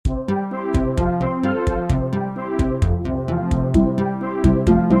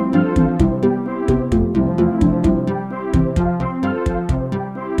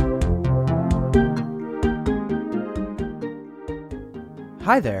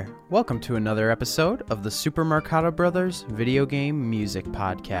Hi there, welcome to another episode of the Super Marcato Brothers Video Game Music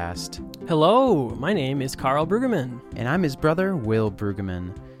Podcast. Hello, my name is Carl Brueggemann. And I'm his brother, Will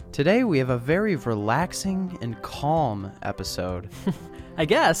Brueggemann. Today we have a very relaxing and calm episode. I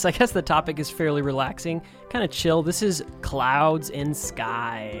guess the topic is fairly relaxing, kind of chill. This is clouds and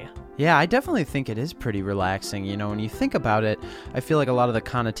sky. Yeah, I definitely think it is pretty relaxing. You know, when you think about it, I feel like a lot of the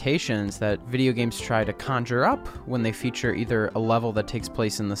connotations that video games try to conjure up when they feature either a level that takes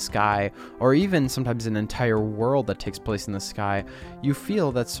place in the sky or even sometimes an entire world that takes place in the sky, you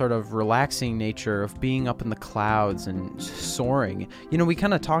feel that sort of relaxing nature of being up in the clouds and soaring. You know, we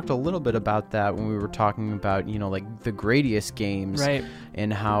kind of talked a little bit about that when we were talking about, you know, like the Gradius games. Right.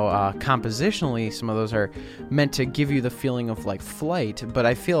 And how compositionally some of those are meant to give you the feeling of like flight, but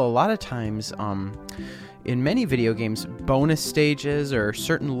I feel a lot of times in many video games, bonus stages or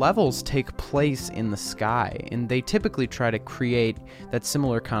certain levels take place in the sky, and they typically try to create that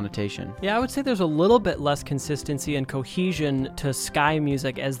similar connotation. Yeah, I would say there's a little bit less consistency and cohesion to sky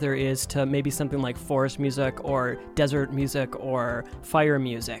music as there is to maybe something like forest music or desert music or fire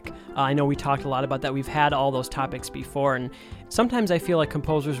music. I know we talked a lot about that. We've had all those topics before, and sometimes I feel like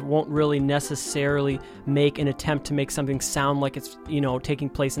composers won't really necessarily make an attempt to make something sound like it's, you know, taking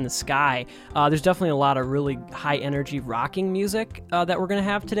place in the sky. There's definitely a lot of really high energy rocking music that we're going to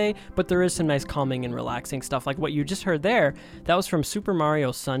have today, but there is some nice calming and relaxing stuff like what you just heard there. That was from Super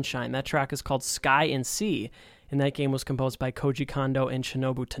Mario Sunshine. That track is called Sky and Sea, and that game was composed by Koji Kondo and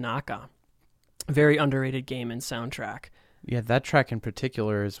Shinobu Tanaka. Very underrated game and soundtrack. Yeah, that track in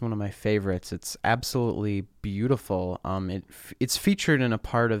particular is one of my favorites. It's absolutely beautiful. It's featured in a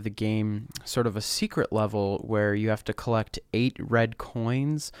part of the game, sort of a secret level where you have to collect 8 red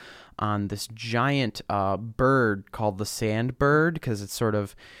coins on this giant bird called the Sand Bird, because it sort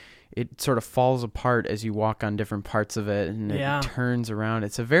of falls apart as you walk on different parts of it, and it turns around.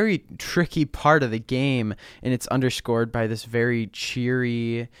 It's a very tricky part of the game, and it's underscored by this very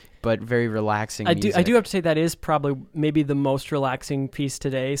cheery but very relaxing music. I do have to say that is probably maybe the most relaxing piece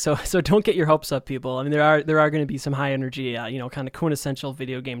today. So don't get your hopes up, people. I mean, there are going to be some high energy, kind of quintessential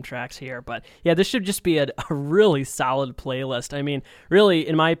video game tracks here. But yeah, this should just be a really solid playlist. I mean, really,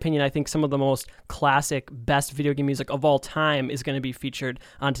 in my opinion, I think some of the most classic, best video game music of all time is going to be featured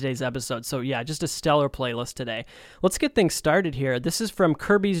on today's episode. So yeah, just a stellar playlist today. Let's get things started here. This is from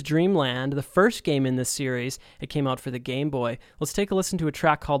Kirby's Dream Land, the first game in this series. It came out for the Game Boy. Let's take a listen to a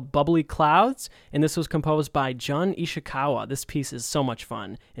track called Bubbly Clouds, and this was composed by Jun Ishikawa. This piece is so much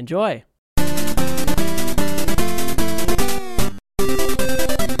fun. Enjoy!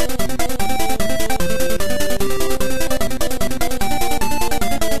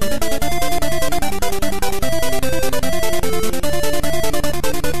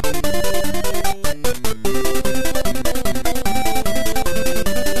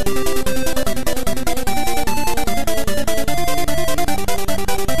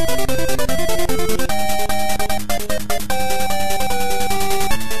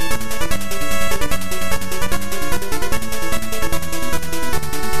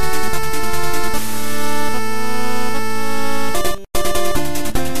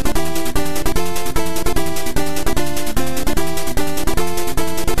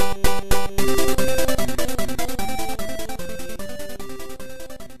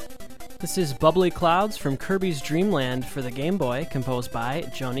 This is Bubbly Clouds from Kirby's Dream Land for the Game Boy, composed by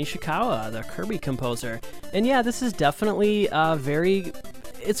Jun Ishikawa, the Kirby composer. And yeah, this is definitely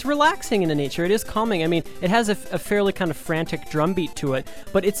it's relaxing in nature. It is calming. I mean, it has a fairly kind of frantic drum beat to it,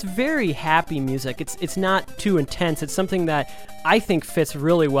 but it's very happy music. It's not too intense. It's something that I think fits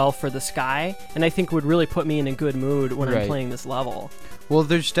really well for the sky, and I think would really put me in a good mood when I'm playing this level. Well,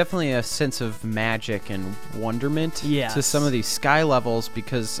 there's definitely a sense of magic and wonderment to some of these sky levels,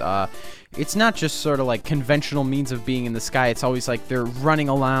 because it's not just sort of like conventional means of being in the sky. It's always like you're running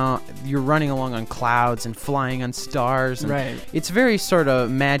along on clouds and flying on stars. And it's very sort of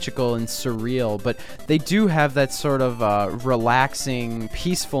magical and surreal, but they do have that sort of relaxing,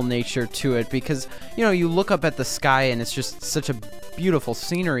 peaceful nature to it, because, you know, you look up at the sky and it's just such a beautiful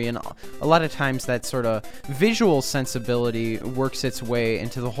scenery, and a lot of times that sort of visual sensibility works its way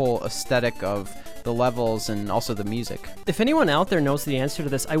into the whole aesthetic of the levels and also the music. If anyone out there knows the answer to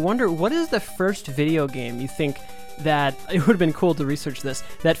this, I wonder, what is the first video game you think that, it would have been cool to research this,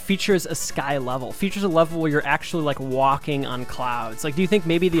 that features a sky level, features a level where you're actually like walking on clouds? Like, do you think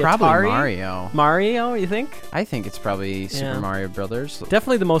maybe the probably Atari? Mario, you think? I think it's probably Super Mario Brothers.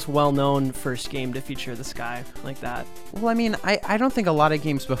 Definitely the most well-known first game to feature the sky like that. Well, I mean, I don't think a lot of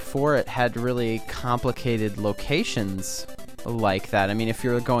games before it had really complicated locations. like that. I mean, if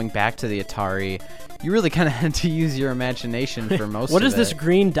you're going back to the Atari, you really kind of had to use your imagination for most of it. What does this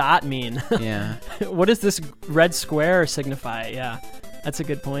green dot mean? Yeah. What does this red square signify? Yeah, that's a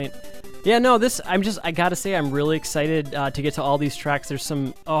good point. Yeah, no, I gotta say, I'm really excited to get to all these tracks. There's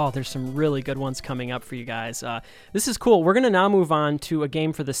some really good ones coming up for you guys. This is cool. We're gonna now move on to a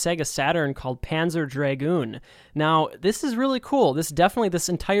game for the Sega Saturn called Panzer Dragoon. Now, this is really cool. This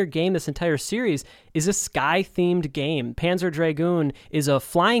entire game, this entire series is a sky-themed game. Panzer Dragoon is a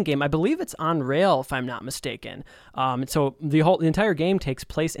flying game. I believe it's on rail, if I'm not mistaken. So the entire game takes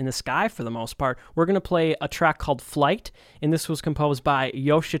place in the sky for the most part. We're gonna play a track called Flight, and this was composed by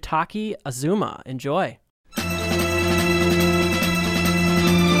Yoshitaka Azuma. Enjoy.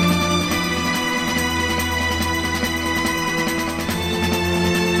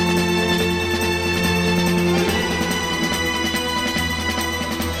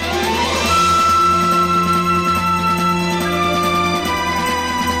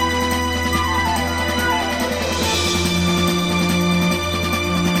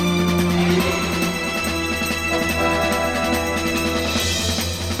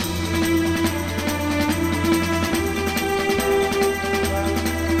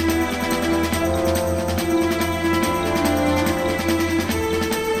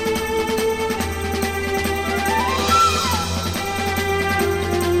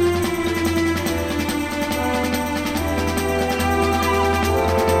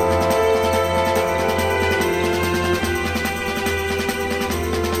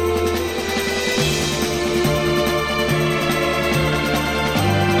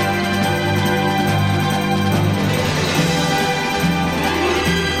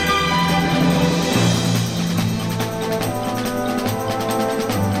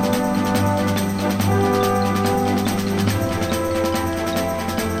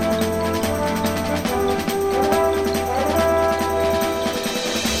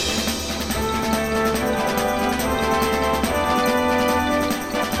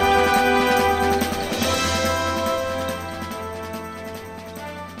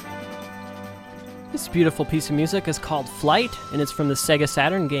 Beautiful piece of music is called Flight, and it's from the Sega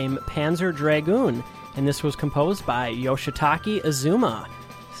Saturn game Panzer Dragoon, and this was composed by Yoshitaka Azuma.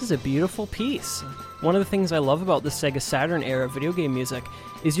 This is a beautiful piece. One of the things I love about the Sega Saturn era video game music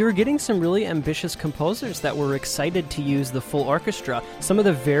is you were getting some really ambitious composers that were excited to use the full orchestra. Some of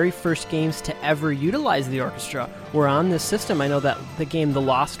the very first games to ever utilize the orchestra were on this system. I know that the game The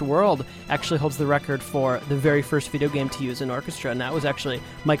Lost World actually holds the record for the very first video game to use an orchestra, and that was actually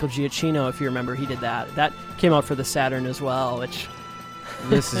Michael Giacchino, if you remember. He did that. That came out for the Saturn as well, which...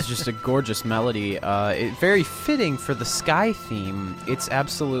 This is just a gorgeous melody. Very fitting for the sky theme. It's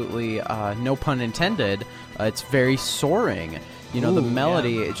absolutely, no pun intended, it's very soaring. You know, the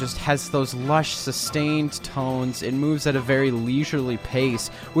melody, it just has those lush, sustained tones. It moves at a very leisurely pace,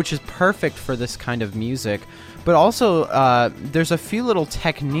 which is perfect for this kind of music. But also, there's a few little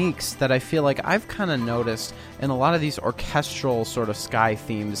techniques that I feel like I've kind of noticed in a lot of these orchestral sort of sky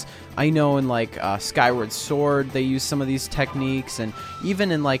themes. I know in like Skyward Sword, they use some of these techniques, and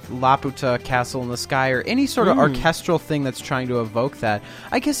even in like Laputa Castle in the Sky, or any sort of orchestral thing that's trying to evoke that.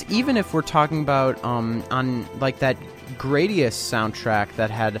 I guess even if we're talking about on like that Gradius soundtrack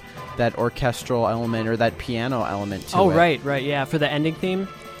that had that orchestral element or that piano element to it. Oh, right, yeah, for the ending theme.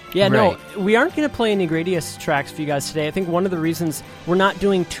 Yeah, right. No, we aren't going to play any Gradius tracks for you guys today. I think one of the reasons we're not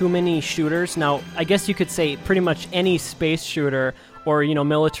doing too many shooters, now, I guess you could say pretty much any space shooter or, you know,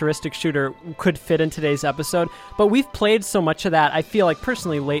 militaristic shooter could fit in today's episode, but we've played so much of that. I feel like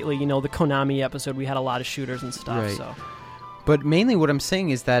personally lately, you know, the Konami episode, we had a lot of shooters and stuff, right. So... But mainly what I'm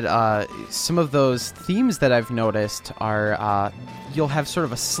saying is that some of those themes that I've noticed are you'll have sort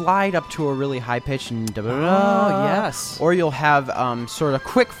of a slide up to a really high pitch and yes, or you'll have sort of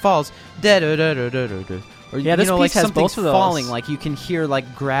quick falls or yeah, this piece like has both of those. Falling, like you can hear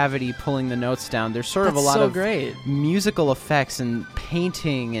like gravity pulling the notes down. There's sort of a lot of great musical effects and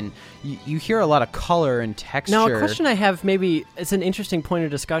painting, and you hear a lot of color and texture. Now, a question I have, maybe it's an interesting point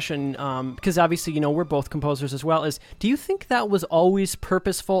of discussion, because obviously, you know, we're both composers as well, is do you think that was always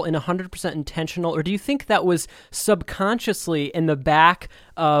purposeful and 100% intentional, or do you think that was subconsciously in the back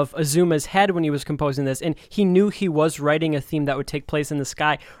of Azuma's head when he was composing this, and he knew he was writing a theme that would take place in the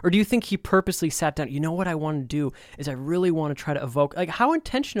sky? Or do you think he purposely sat down, you know what I want to do is I really want to try to evoke, like, how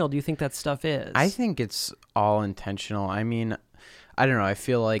intentional do you think that stuff is? I think it's all intentional. I mean, I don't know. I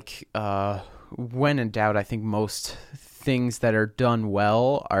feel like when in doubt, I think most things that are done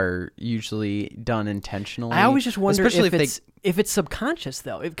well are usually done intentionally. I always just wonder especially if if it's if it's subconscious,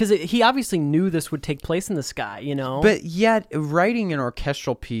 though, because he obviously knew this would take place in the sky, you know? But yet, writing an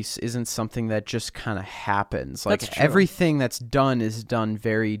orchestral piece isn't something that just kind of happens. Like, that's true. Everything that's done is done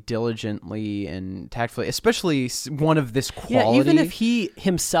very diligently and tactfully, especially one of this quality. Yeah, even if he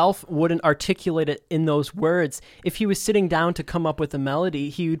himself wouldn't articulate it in those words, if he was sitting down to come up with a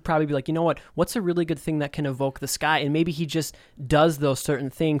melody, he would probably be like, you know what, what's a really good thing that can evoke the sky? And maybe he just does those certain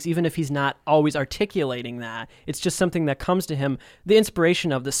things, even if he's not always articulating that. It's just something that comes to him, the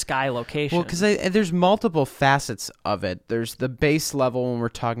inspiration of the sky location. Well, because there's multiple facets of it. There's the base level when we're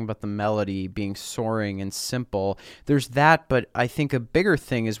talking about the melody being soaring and simple. There's that, but I think a bigger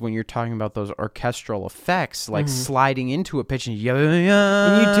thing is when you're talking about those orchestral effects, like sliding into a pitch and you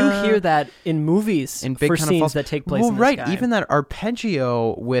do hear that in movies for scenes that take place in the sky. Even that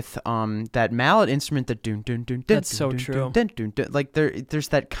arpeggio with that mallet instrument, that dun dun dun dun. That's so true. Like there's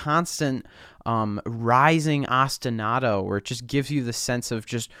that constant rising ostinato where it just gives you the sense of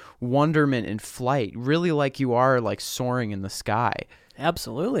just wonderment and flight, really like you are like soaring in the sky.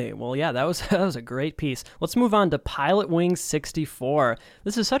 Absolutely. Well, yeah, that was a great piece. Let's move on to Pilotwings 64.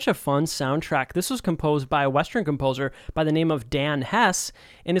 This is such a fun soundtrack. This was composed by a Western composer by the name of Dan Hess,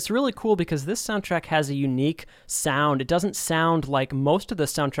 and it's really cool because this soundtrack has a unique sound. It doesn't sound like most of the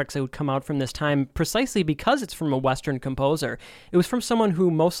soundtracks that would come out from this time precisely because it's from a Western composer. It was from someone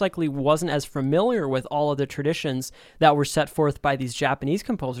who most likely wasn't as familiar with all of the traditions that were set forth by these Japanese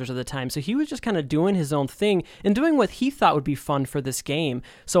composers at the time, so he was just kind of doing his own thing and doing what he thought would be fun for this game.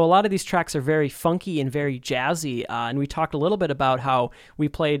 So a lot of these tracks are very funky and very jazzy, and we talked a little bit about how we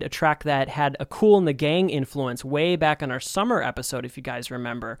played a track that had a Kool and the Gang influence way back on our summer episode, if you guys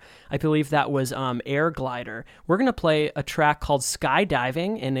remember. I believe that was Air Glider. We're going to play a track called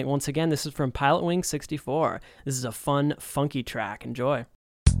Skydiving, and once again, this is from Pilotwings 64. This is a fun, funky track. Enjoy.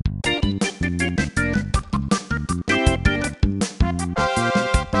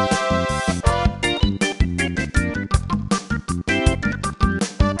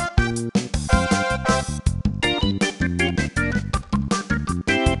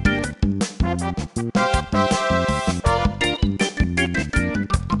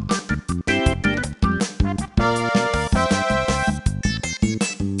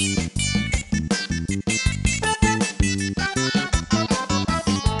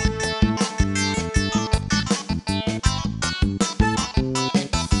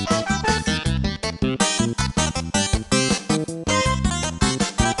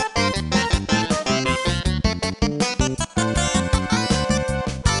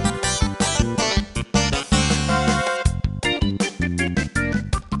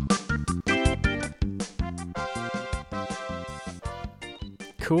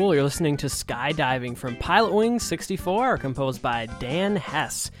 Cool, you're listening to Skydiving from Pilotwings 64, composed by Dan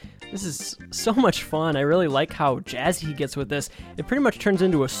Hess. This is so much fun. I really like how jazzy he gets with this. It pretty much turns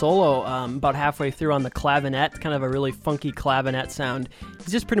into a solo about halfway through on the clavinet, kind of a really funky clavinet sound.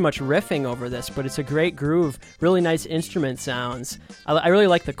 He's just pretty much riffing over this, but it's a great groove, really nice instrument sounds. I really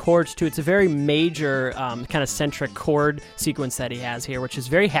like the chords too. It's a very major kind of centric chord sequence that he has here, which is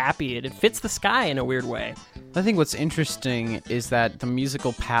very happy. It fits the sky in a weird way. I think what's interesting is that the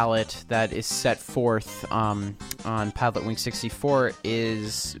musical palette that is set forth on Pilotwings 64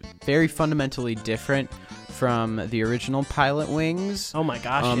 is very fundamentally different from the original Pilotwings. Oh my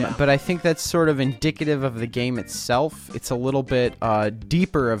gosh, yeah. But I think that's sort of indicative of the game itself. It's a little bit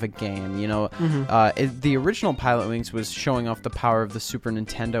deeper of a game, you know. The original Pilotwings was showing off the power of the Super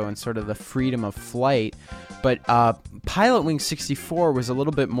Nintendo and sort of the freedom of flight, but Pilotwings 64 was a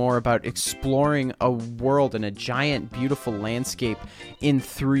little bit more about exploring a world and a giant, beautiful landscape in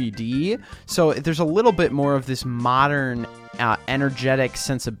 3D. So there's a little bit more of this modern energetic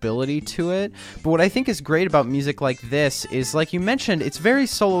sensibility to it. But what I think is great about music like this is, like you mentioned, it's very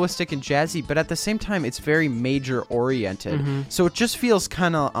soloistic and jazzy, but at the same time it's very major oriented. So it just feels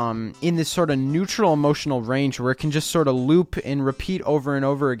kind of in this sort of neutral emotional range where it can just sort of loop and repeat over and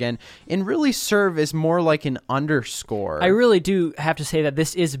over again and really serve as more like an underscore. I really do have to say that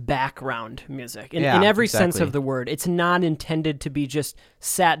this is background music in every sense of the word. It's not intended to be just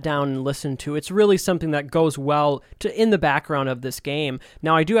sat down and listened to. It's really something that goes well in the background of this game.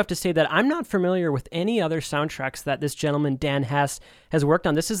 Now, I do have to say that I'm not familiar with any other soundtracks that this gentleman, Dan Hess, has worked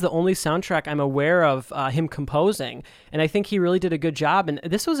on. This is the only soundtrack I'm aware of him composing, and I think he really did a good job. And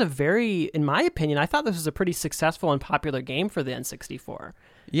this was a very, in my opinion, I thought this was a pretty successful and popular game for the N64.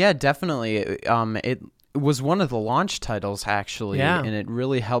 Yeah, definitely. It was one of the launch titles, actually, and it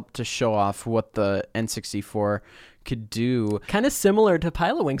really helped to show off what the N64 could do. Kind of similar to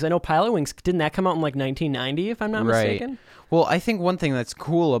Pilotwings. I know Pilotwings, didn't that come out in like 1990, if I'm not mistaken? Well, I think one thing that's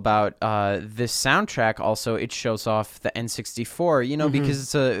cool about this soundtrack also, it shows off the N64, because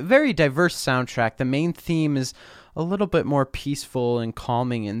it's a very diverse soundtrack. The main theme is a little bit more peaceful and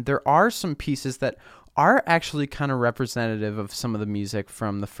calming, and there are some pieces that are actually kind of representative of some of the music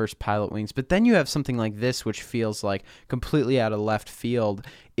from the first Pilotwings. But then you have something like this, which feels like completely out of left field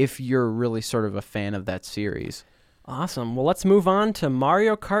if you're really sort of a fan of that series. Awesome. Well, let's move on to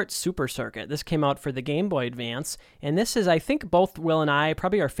Mario Kart Super Circuit. This came out for the Game Boy Advance, and this is, I think, both Will and I,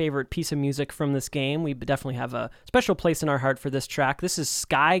 probably our favorite piece of music from this game. We definitely have a special place in our heart for this track. This is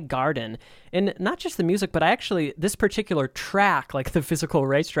Sky Garden, and not just the music, but this particular track, like the physical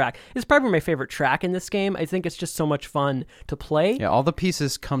racetrack, is probably my favorite track in this game. I think it's just so much fun to play. Yeah, all the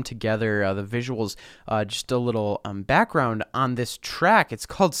pieces come together, the visuals, just a little background on this track. It's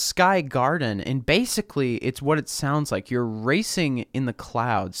called Sky Garden, and basically it's what it sounds like. You're racing in the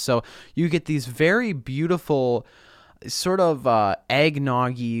clouds. So you get these very beautiful sort of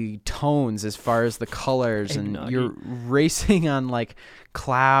eggnog-y tones as far as the colors, and you're racing on like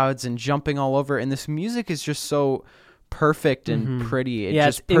clouds and jumping all over, and this music is just so perfect and pretty. It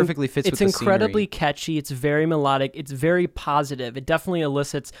just perfectly fits with the scenery. It's incredibly catchy. It's very melodic. It's very positive. It definitely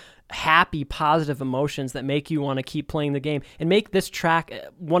elicits happy, positive emotions that make you want to keep playing the game and make this track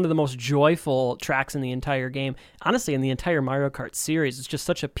one of the most joyful tracks in the entire game. Honestly, in the entire Mario Kart series, it's just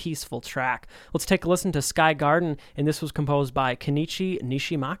such a peaceful track. Let's take a listen to Sky Garden, and this was composed by Kenichi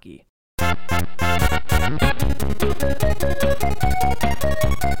Nishimaki.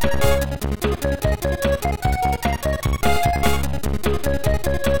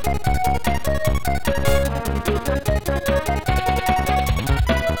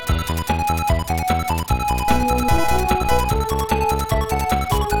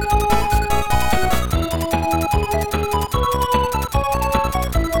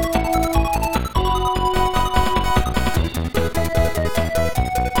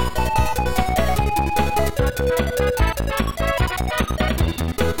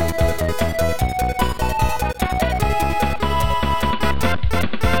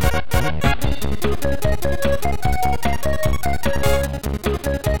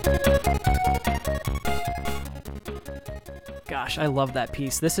 Gosh, I love that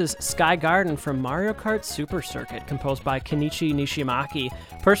piece. This is Sky Garden from Mario Kart Super Circuit, composed by Kenichi Nishimaki.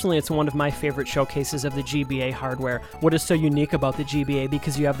 Personally, it's one of my favorite showcases of the GBA hardware. What is so unique about the GBA?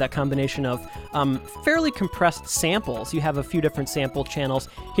 Because you have that combination of fairly compressed samples. You have a few different sample channels.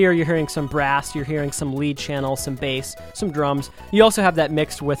 Here you're hearing some brass, you're hearing some lead channels, some bass, some drums. You also have that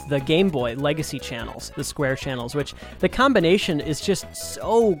mixed with the Game Boy legacy channels, the square channels, which the combination is just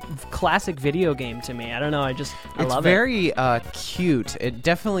so classic video game to me. I don't know, I love it. It's very cute. It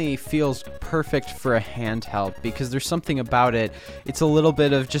definitely feels perfect for a handheld because there's something about it. It's a little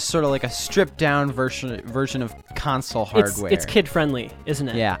bit of just sort of like a stripped down version of console hardware. It's kid friendly, isn't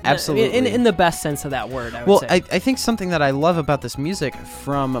it? Yeah, absolutely. In the best sense of that word, I would say. I think something that I love about this music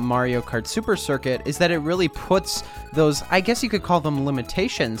from Mario Kart Super Circuit is that it really puts those, I guess you could call them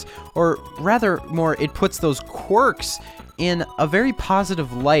limitations, or rather more, it puts those quirks in a very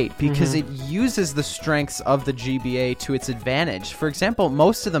positive light because it uses the strengths of the GBA to its advantage. For example,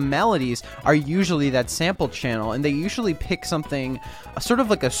 most of the melodies are usually that sample channel, and they usually pick something sort of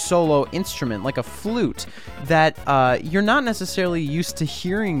like a solo instrument, like a flute, that you're not necessarily used to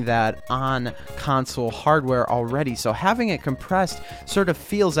hearing that on console hardware already. So having it compressed sort of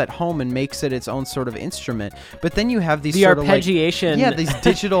feels at home and makes it its own sort of instrument. But then you have these sort arpeggiation, of like, these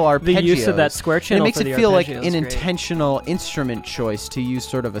digital arpeggios. The use of that square channel, and it makes it feel like an great. intentional instrument choice to use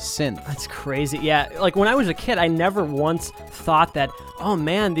sort of a synth. That's crazy. Yeah, like when I was a kid, I never once thought that, oh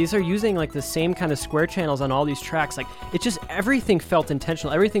man, these are using like the same kind of square channels on all these tracks. Like it just, everything felt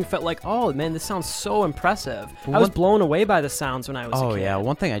intentional. Everything felt like, oh man, this sounds so impressive. I was blown away by the sounds when I was a kid. Oh yeah,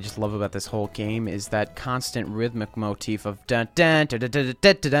 one thing I just love about this whole game is that constant rhythmic motif of dun dun dun dun dun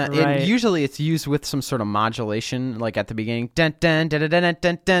dun dun. Right. And usually it's used with some sort of modulation, like at the beginning, dun dun dun dun dun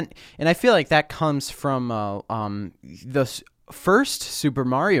dun dun. And I feel like that comes from the first Super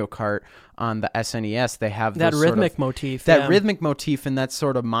Mario Kart on the SNES. They have that rhythmic motif. That rhythmic motif and that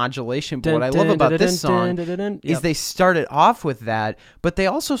sort of modulation. But what I love about this song is they started off with that, but they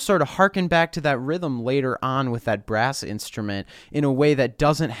also sort of harken back to that rhythm later on with that brass instrument in a way that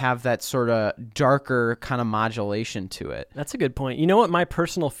doesn't have that sort of darker kind of modulation to it. That's a good point. You know what my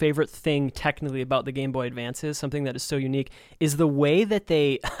personal favorite thing technically about the Game Boy Advance is, something that is so unique, is the way that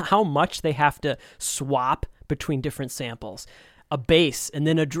how much they have to swap between different samples. a bass and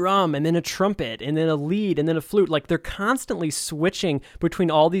then a drum and then a trumpet and then a lead and then a flute. Like they're constantly switching between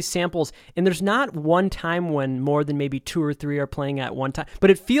all these samples, and there's not one time when more than maybe 2 or 3 are playing at one time,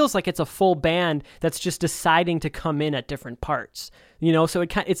 but it feels like it's a full band that's just deciding to come in at different parts. So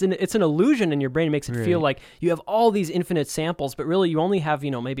it's an illusion in your brain. It makes it feel like you have all these infinite samples, but really you only have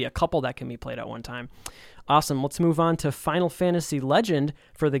maybe a couple that can be played at one time. Awesome. Let's move on to Final Fantasy Legend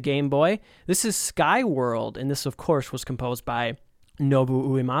for the Game Boy. This is Sky World, and this, of course, was composed by Nobu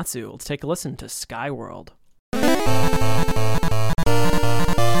Uematsu. Let's take a listen to Sky World.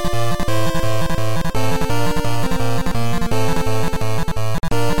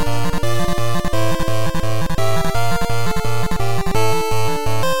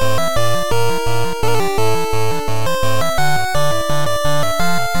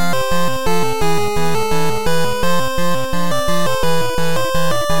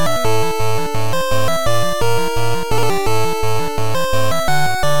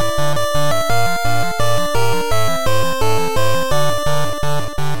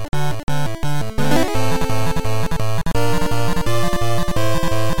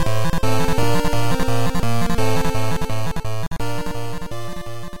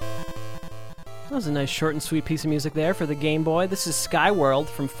 Short and sweet piece of music there for the Game Boy. This is Sky World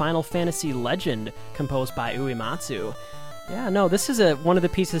from Final Fantasy Legend, composed by Uematsu. Yeah, no, this is one of the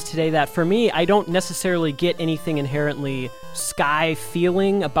pieces today that, for me, I don't necessarily get anything inherently Sky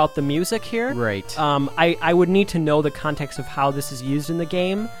feeling about the music here. Right. I would need to know the context of how this is used in the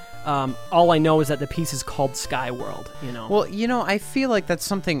game. All I know is that the piece is called Sky World, Well, I feel like that's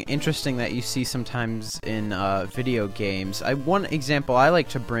something interesting that you see sometimes in video games. One example I like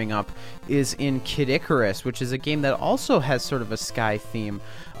to bring up is in Kid Icarus, which is a game that also has sort of a sky theme.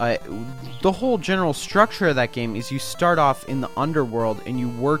 The whole general structure of that game is you start off in the underworld and you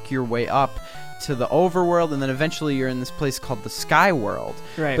work your way up to the overworld, and then eventually you're in this place called the Sky World.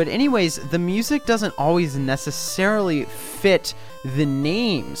 Right. But anyways, the music doesn't always necessarily fit the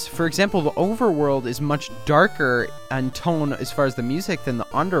names. For example, the overworld is much darker in tone as far as the music than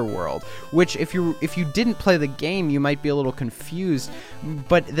the underworld, which if you didn't play the game, you might be a little confused.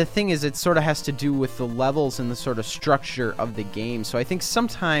 But the thing is, it sort of has to do with the levels and the sort of structure of the game. So I think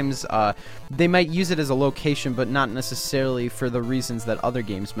sometimes they might use it as a location, but not necessarily for the reasons that other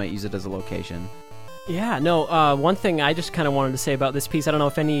games might use it as a location. Yeah, no, one thing I just kind of wanted to say about this piece, I don't know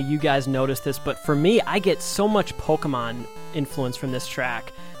if any of you guys noticed this, but for me, I get so much Pokemon influence from this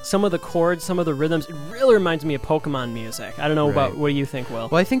track. Some of the chords, some of the rhythms, it really reminds me of Pokemon music. I don't know about what do you think, Will?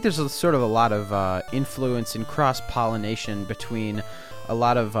 Well, I think there's sort of a lot of influence and cross-pollination between a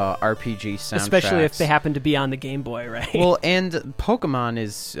lot of RPG soundtracks. Especially if they happen to be on the Game Boy, right? Well, and Pokemon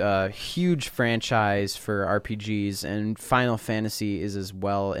is a huge franchise for RPGs, and Final Fantasy is as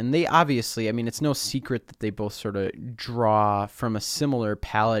well. And they obviously, it's no secret that they both sort of draw from a similar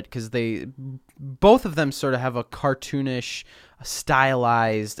palette, because both of them sort of have a cartoonish,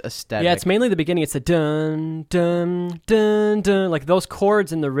 stylized aesthetic. Yeah, it's mainly the beginning. It's a dun, dun, dun, dun. Like those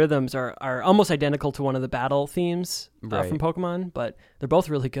chords and the rhythms are almost identical to one of the battle themes from Pokemon, but they're both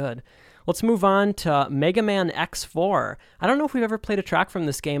really good. Let's move on to Mega Man X4. I don't know if we've ever played a track from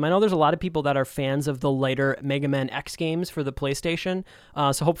this game. I know there's a lot of people that are fans of the later Mega Man X games for the PlayStation,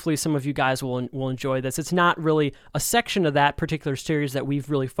 so hopefully some of you guys will enjoy this. It's not really a section of that particular series that we've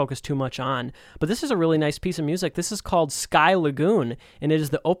really focused too much on, but this is a really nice piece of music. This is called Sky Lagoon, and it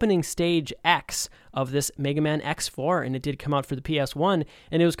is the opening stage X of this Mega Man X4, and it did come out for the PS1,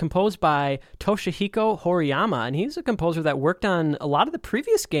 and it was composed by Toshihiko Horiyama, and he's a composer that worked on a lot of the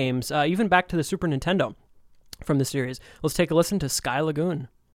previous games, even back to the Super Nintendo from the series. Let's take a listen to Sky Lagoon.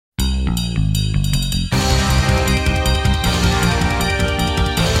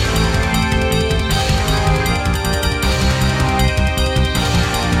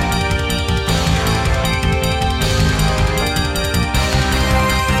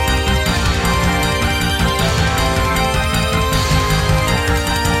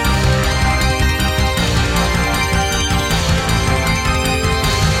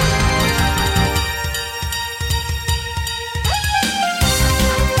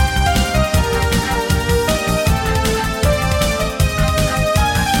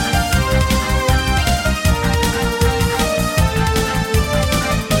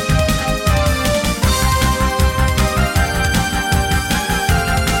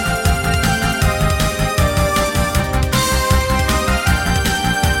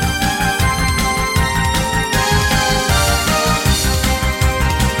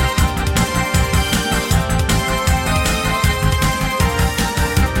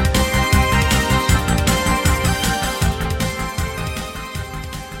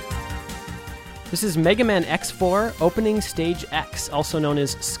 This is Mega Man X4 Opening Stage X, also known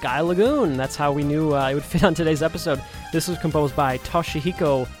as Sky Lagoon. That's how we knew it would fit on today's episode. This was composed by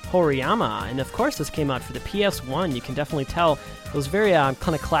Toshihiko Horiyama, and of course this came out for the PS1. You can definitely tell those very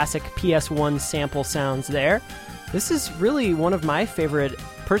kind of classic PS1 sample sounds there. This is really one of my favorite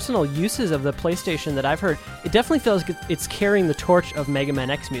personal uses of the PlayStation that I've heard. It definitely feels like it's carrying the torch of Mega Man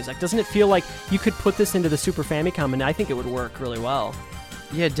X music. Doesn't it feel like you could put this into the Super Famicom and I think it would work really well?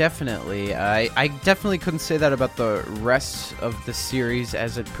 Yeah, definitely. I definitely couldn't say that about the rest of the series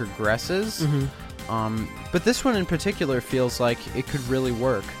as it progresses. But this one in particular feels like it could really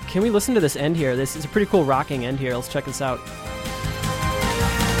work. Can we listen to this end here? This is a pretty cool rocking end here. Let's check this out.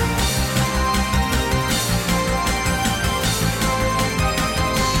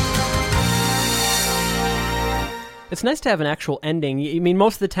 It's nice to have an actual ending. I mean,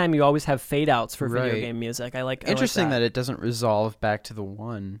 most of the time you always have fade-outs for video game music. Interesting that it doesn't resolve back to the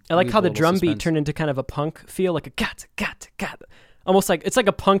one. I like how the drum beat turned into kind of a punk feel, like a gat. Almost like, it's like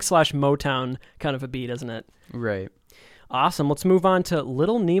a punk / Motown kind of a beat, isn't it? Right. Awesome. Let's move on to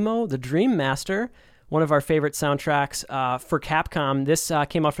Little Nemo, the Dream Master, one of our favorite soundtracks for Capcom. This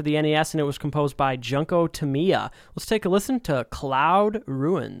came out for the NES, and it was composed by Junko Tamiya. Let's take a listen to Cloud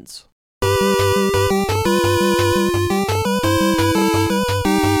Ruins.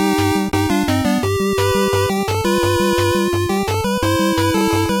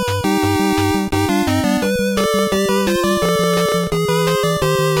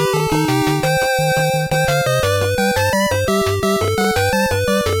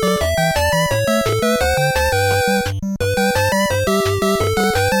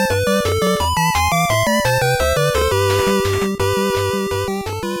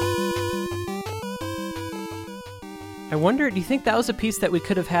 Do you think that was a piece that we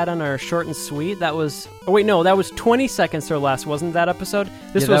could have had on our short and sweet? That was... Oh, wait, no, that was 20 seconds or less, wasn't that episode?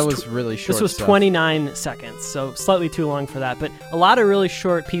 That was really short. This was 29 seconds, so slightly too long for that. But a lot of really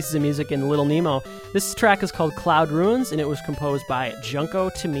short pieces of music in Little Nemo. This track is called Cloud Ruins, and it was composed by Junko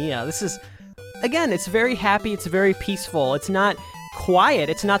Tamiya. This is... Again, it's very happy, it's very peaceful. It's not quiet.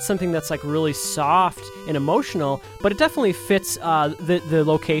 It's not something that's like really soft and emotional, but it definitely fits the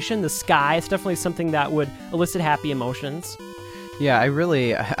location, the sky. It's definitely something that would elicit happy emotions. Yeah, I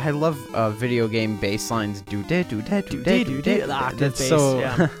love video game bass lines. The octave bass, so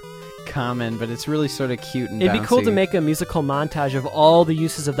yeah. Common, but it's really sort of cute and It'd bouncy. be cool to make a musical montage of all the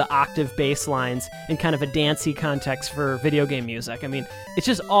uses of the octave bass lines in kind of a dancey context for video game music. I mean, it's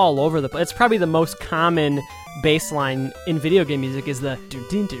just all over the place. It's probably the most common bass line in video game music is the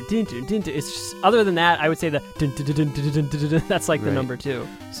it's just, other than that, I would say the that's like the number 2.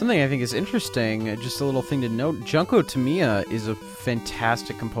 Something I think is interesting, just a little thing to note, Junko Tamiya is a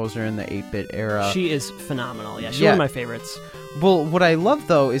fantastic composer in the 8-bit era. She is phenomenal. Yeah, she's one of my favorites. Well, what I love,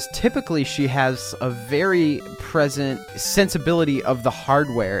 though, is typically she has a very present sensibility of the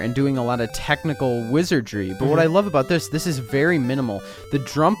hardware and doing a lot of technical wizardry. But what I love about this is very minimal. The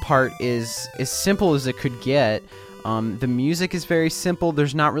drum part is as simple as it could get. The music is very simple.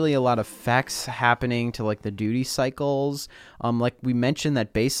 There's not really a lot of effects happening to like the duty cycles. Like we mentioned,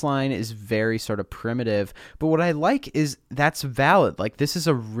 that bass line is very sort of primitive. But what I like is that's valid. Like this is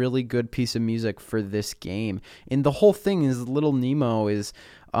a really good piece of music for this game. And the whole thing is Little Nemo is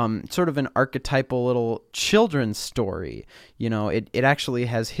sort of an archetypal little children's story. You know, it actually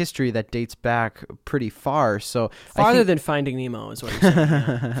has history that dates back pretty far. So farther than Finding Nemo is what you're saying.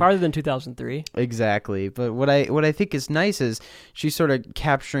 Yeah. Farther than 2003. Exactly. But what I think is nice is she's sort of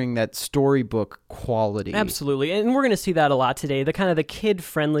capturing that storybook quality. Absolutely. And we're going to see that a lot today, the kind of the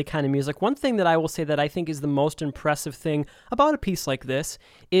kid-friendly kind of music. One thing that I will say that I think is the most impressive thing about a piece like this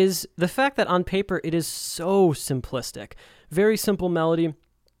is the fact that on paper it is so simplistic. Very simple melody,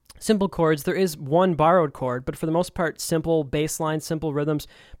 simple chords. There is one borrowed chord, but for the most part, simple bass lines, simple rhythms.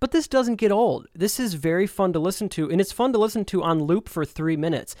 But this doesn't get old. This is very fun to listen to, and it's fun to listen to on loop for 3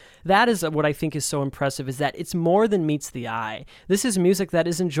 minutes. That is what I think is so impressive, is that it's more than meets the eye. This is music that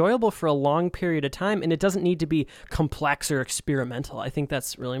is enjoyable for a long period of time, and it doesn't need to be complex or experimental. I think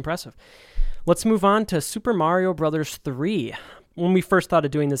that's really impressive. Let's move on to Super Mario Bros. 3. When we first thought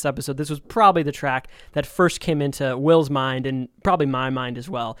of doing this episode, this was probably the track that first came into Will's mind and probably my mind as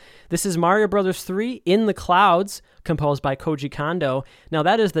well. This is Mario Bros. 3 in the Clouds, composed by Koji Kondo. Now,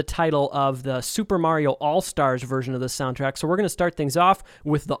 that is the title of the Super Mario All-Stars version of the soundtrack. So we're going to start things off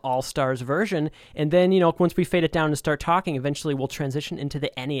with the All-Stars version, and then, once we fade it down and start talking, eventually we'll transition into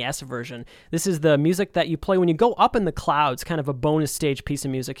the NES version. This is the music that you play when you go up in the clouds, kind of a bonus stage piece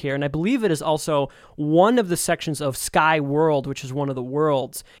of music here, and I believe it is also one of the sections of Sky World, which is one of the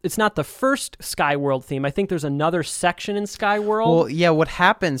worlds. It's not the first Sky World theme. I think there's another section in Sky World. Well, yeah, what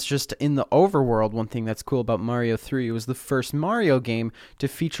happens just in the overworld, one thing that's cool about Mario 3, it was the first Mario game to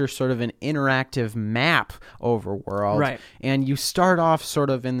feature sort of an interactive map overworld. Right. And you start off sort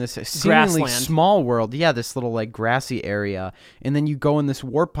of in this seemingly small world. Yeah, this little like grassy area. And then you go in this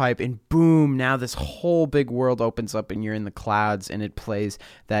warp pipe and boom, now this whole big world opens up and you're in the clouds and it plays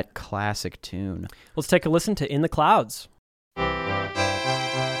that classic tune. Let's take a listen to In the Clouds.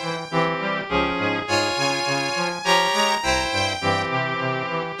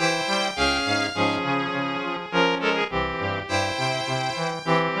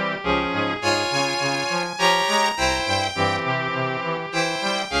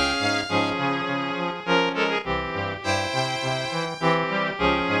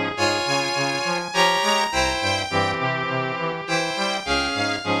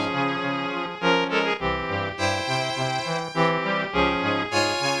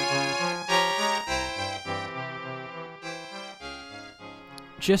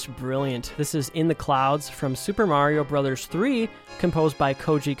 Just brilliant. This is In the Clouds from Super Mario Bros. 3, composed by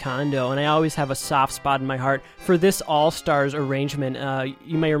Koji Kondo, and I always have a soft spot in my heart for this All-Stars arrangement.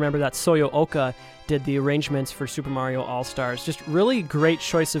 You may remember that Soyo Oka did the arrangements for Super Mario All-Stars. Just really great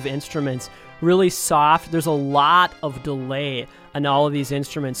choice of instruments, really soft. There's a lot of delay on all of these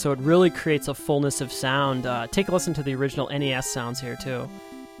instruments, so it really creates a fullness of sound. Take a listen to the original NES sounds here, too.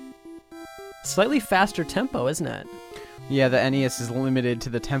 Slightly faster tempo, isn't it? Yeah, the NES is limited to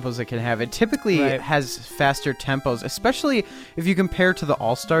the tempos it can have. It typically has faster tempos, especially if you compare to the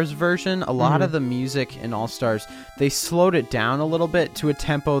All-Stars version. A lot of the music in All-Stars, they slowed it down a little bit to a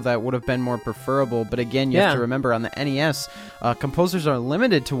tempo that would have been more preferable. But again, you have to remember, on the NES, composers are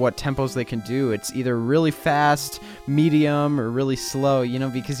limited to what tempos they can do. It's either really fast, medium, or really slow,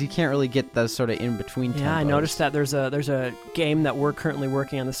 because you can't really get those sort of in-between tempos. Yeah, I noticed that there's a game that we're currently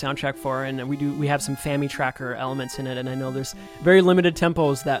working on the soundtrack for, and we have some FamiTracker elements in it, and I know there's very limited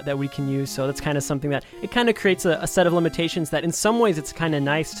tempos that we can use, so that's kind of something that it kind of creates a set of limitations that in some ways it's kind of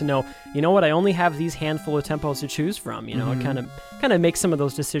nice to know, what, I only have these handful of tempos to choose from, it kind of makes some of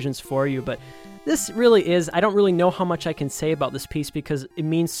those decisions for you. But this really is, I don't really know how much I can say about this piece because it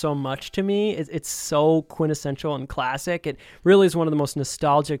means so much to me. It's so quintessential and classic. It really is one of the most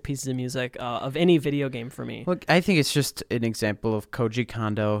nostalgic pieces of music of any video game for me. Look, I think it's just an example of Koji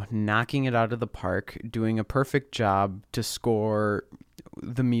Kondo knocking it out of the park, doing a perfect job to score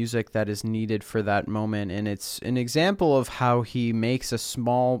the music that is needed for that moment. And it's an example of how he makes a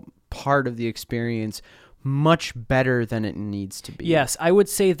small part of the experience much better than it needs to be. Yes, I would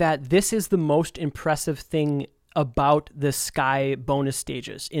say that this is the most impressive thing about the sky bonus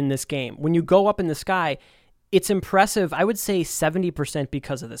stages in this game. When you go up in the sky, it's impressive, I would say 70%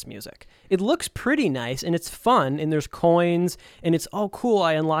 because of this music. It looks pretty nice, and it's fun, and there's coins, and it's, oh, cool,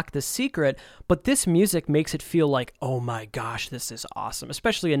 I unlocked this secret, but this music makes it feel like, oh my gosh, this is awesome,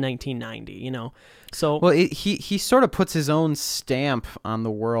 especially in 1990, So, well, he sort of puts his own stamp on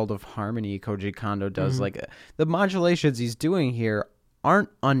the world of harmony, Koji Kondo does. Like, the modulations he's doing here aren't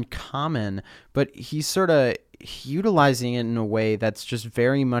uncommon, but he's sort of utilizing it in a way that's just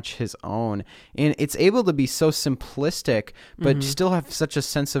very much his own, and it's able to be so simplistic but still have such a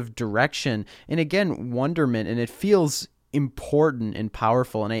sense of direction and, again, wonderment, and it feels important and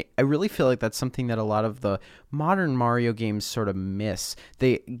powerful. And I really feel like that's something that a lot of the modern Mario games sort of miss.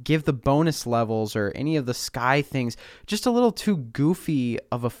 They give the bonus levels or any of the sky things just a little too goofy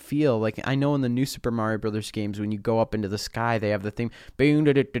of a feel. Like, I know in the new Super Mario Brothers games, when you go up into the sky, they have the thing. Yeah,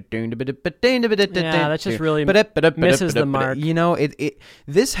 that just really misses the mark.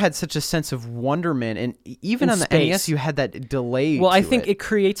 This had such a sense of wonderment, and even on the NES, you had that delay. Well, I think it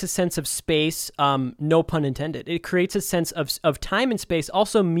creates a sense of space. No pun intended. It creates a sense of time and space.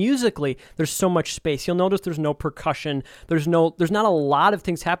 Also, musically, there's so much space. You'll notice there's no percussion. There's not a lot of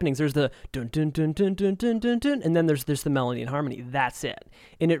things happening. There's the dun dun dun dun dun dun dun dun, and then there's the melody and harmony. That's it.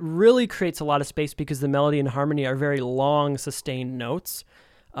 And it really creates a lot of space because the melody and harmony are very long, sustained notes.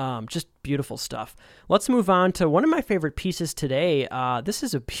 Just Beautiful stuff. Let's move on to one of my favorite pieces today. This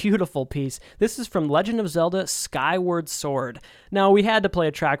is a beautiful piece. This is from Legend of Zelda Skyward Sword. Now, we had to play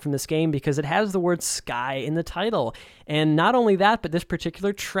a track from this game because it has the word sky in the title. And not only that, but this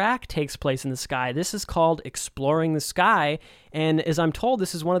particular track takes place in the sky. This is called Exploring the Sky. And as I'm told,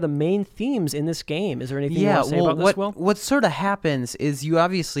 this is one of the main themes in this game. Is there anything you want to say about this, Will? What sort of happens is you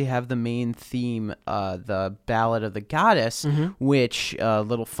obviously have the main theme, the Ballad of the Goddess, which,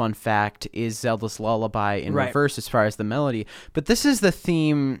 little fun fact, is Zelda's lullaby in reverse as far as the melody. But this is the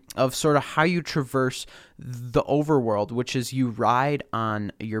theme of sort of how you traverse the overworld, which is you ride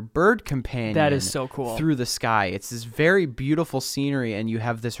on your bird companion. That is so cool. Through the sky. It's this very beautiful scenery, and you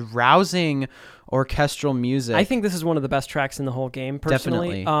have this rousing orchestral music. I think this is one of the best tracks in the whole game,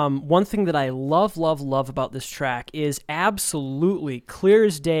 personally. Definitely. One thing that I love about this track is absolutely clear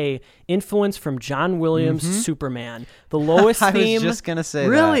as day influence from John Williams' Superman. The lowest theme. I was just going to say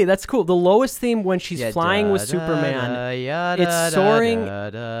really, that's cool. The lowest theme when she's flying with Superman. It's soaring.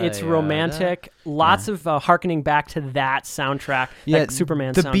 It's romantic. Lots of hearkening back to that soundtrack, like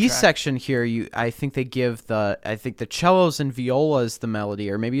Superman soundtrack. The B section here, I think they give the cellos and violas the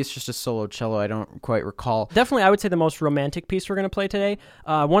melody, or maybe it's just a solo cello. I don't quite recall. Definitely, I would say the most romantic piece we're going to play today.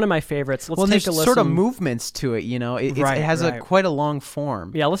 One of my favorites. Let's take a listen. There's sort of movements to it, it has quite a long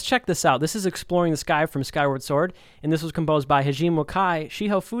form. Yeah, let's check this out. This is Exploring the Sky from Skyward Sword, and this was composed by Hajime Wakai,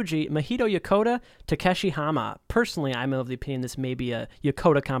 Shiho Fuji, Mahito Yokota, Takeshi Hama. Personally, I'm of the opinion this may be a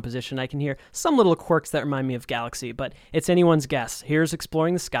Yokota composition. I can hear some little quirks that remind me of Galaxy, but it's anyone's guess. Here's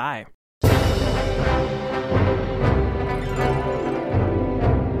Exploring the Sky.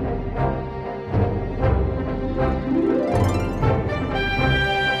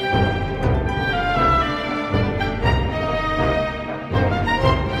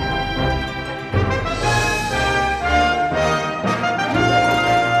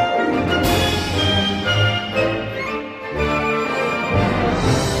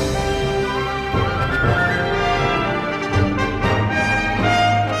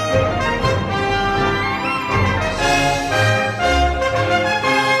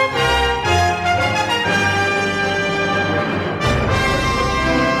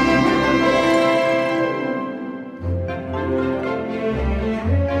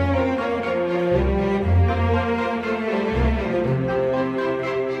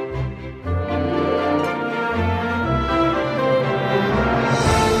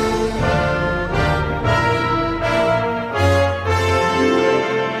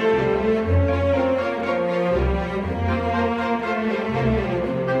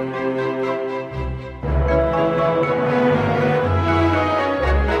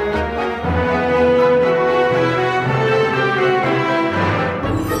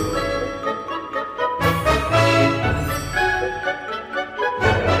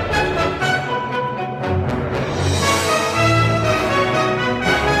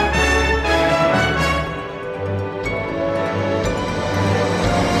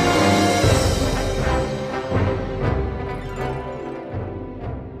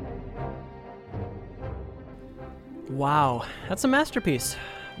 Wow, that's a masterpiece.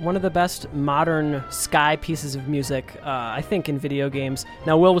 One of the best modern sky pieces of music, I think, in video games.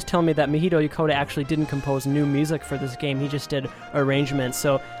 Now, Will was telling me that Mahito Yokota actually didn't compose new music for this game. He just did arrangements.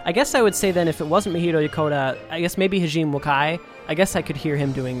 So I guess I would say then if it wasn't Mahito Yokota, I guess maybe Hajime Wakai, I guess I could hear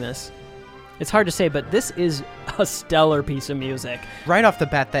him doing this. It's hard to say, but this is a stellar piece of music. Right off the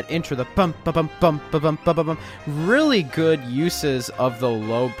bat, that intro, the bump, bump, bump, bump, bump, bump, really good uses of the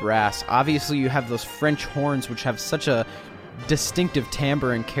low brass. Obviously, you have those French horns, which have such a distinctive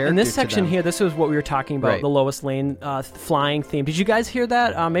timbre and character. In this section here, this was what we were talking about, the Lois Lane flying theme. Did you guys hear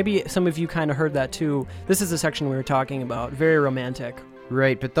that? Maybe some of you kind of heard that too. This is the section we were talking about. Very romantic.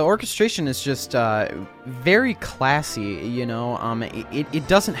 Right, but the orchestration is just very classy, you know. It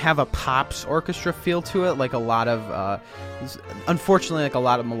doesn't have a pops orchestra feel to it like a lot of, unfortunately, like a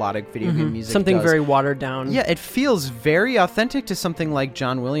lot of melodic video game music Something does. very watered down. Yeah, it feels very authentic to something like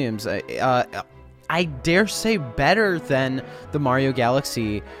John Williams. I dare say better than the Mario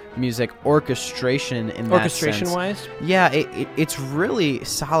Galaxy music orchestration in that Orchestration-wise? sense. Yeah, it's really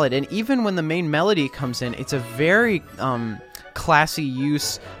solid. And even when the main melody comes in, it's a very classy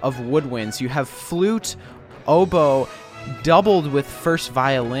use of woodwinds. You have flute, oboe, doubled with first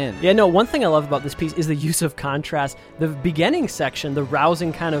violin. Yeah, no, one thing I love about this piece is the use of contrast. The beginning section, the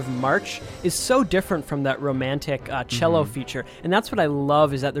rousing kind of march, is so different from that romantic cello feature. And that's what I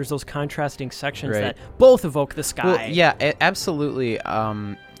love, is that there's those contrasting sections that both evoke the sky. Well, yeah, absolutely.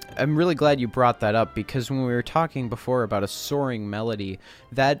 I'm really glad you brought that up, because when we were talking before about a soaring melody,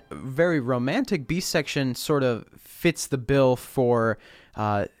 that very romantic B section sort of fits the bill for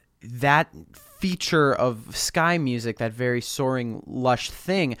that feature of sky music, that very soaring, lush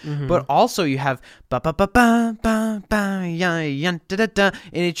thing, but also you have ba ba ba ba ba ba ya ya da da da,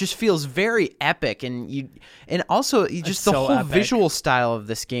 and it just feels very epic, and also just the whole visual style of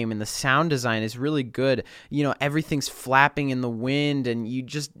this game and the sound design is really good. Everything's flapping in the wind, and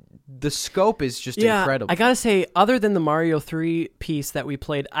the scope is just incredible. I gotta say, other than the Mario 3 piece that we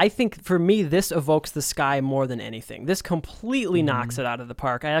played, I think for me this evokes the sky more than anything. This completely knocks it out of the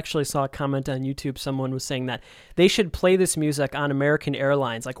park. I actually saw a comment on YouTube. Someone was saying that they should play this music on American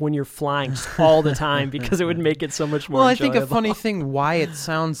Airlines, like when you're flying, just all the time, because it would make it so much more enjoyable. I think a funny thing why it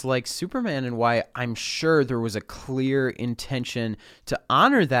sounds like Superman and why I'm sure there was a clear intention to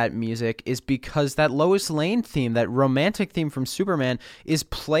honor that music is because that Lois Lane theme, that romantic theme from Superman, is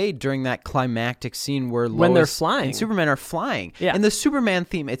played during that climactic scene where when they're Lois flying and Superman are flying. Yeah. And the Superman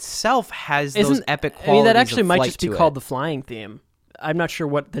theme itself has those epic qualities. I mean, that actually might just be to called the flying theme. I'm not sure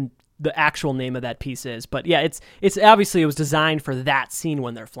what the actual name of that piece is, but yeah, it's obviously it was designed for that scene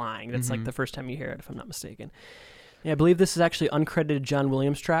when they're flying. That's like the first time you hear it, if I'm not mistaken. Yeah, I believe this is actually uncredited John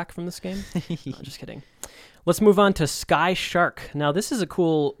Williams track from this game. I'm just kidding. Let's move on to Sky Shark. Now, this is a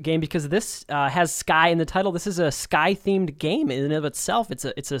cool game because this has sky in the title. This is a sky-themed game in and of itself.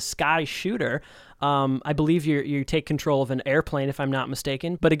 It's a sky shooter. I believe you take control of an airplane, if I'm not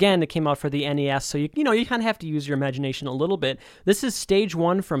mistaken. But again, it came out for the NES, so you kind of have to use your imagination a little bit. This is stage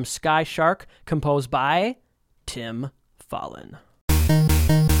 1 from Sky Shark, composed by Tim Follin.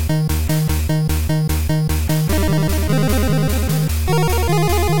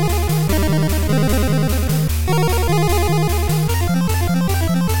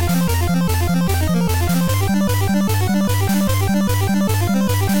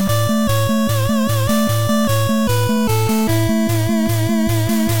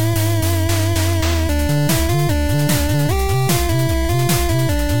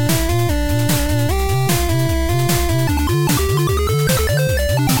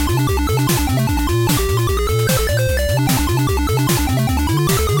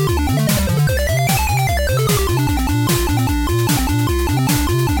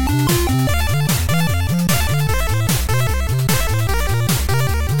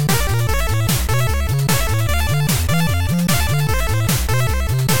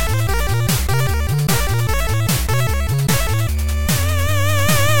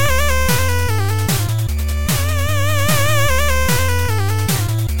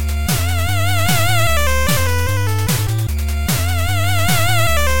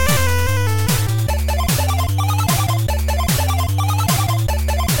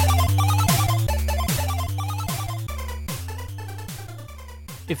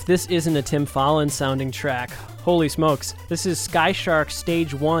 If this isn't a Tim Follin sounding track, holy smokes. This is Sky Shark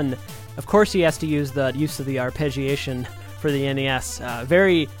Stage 1. Of course he has to use the use of the arpeggiation for the NES.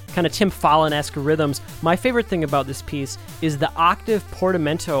 Very kind of Tim Follin-esque rhythms. My favorite thing about this piece is the octave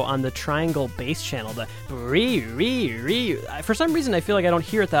portamento on the triangle bass channel. The re. For some reason, I feel like I don't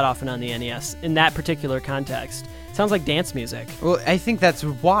hear it that often on the NES in that particular context. It sounds like dance music. Well, I think that's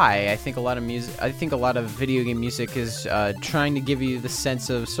why I think a lot of video game music is trying to give you the sense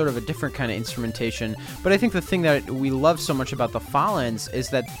of sort of a different kind of instrumentation. But I think the thing that we love so much about the Follins is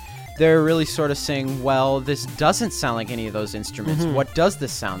that they're really sort of saying, well, this doesn't sound like any of those instruments. Mm-hmm. What does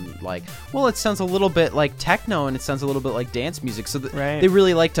this sound like? Well, it sounds a little bit like techno, and it sounds a little bit like dance music. So they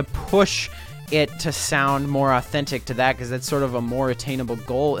really like to push it to sound more authentic to that, because that's sort of a more attainable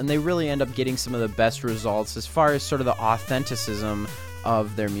goal, and they really end up getting some of the best results as far as sort of the authenticism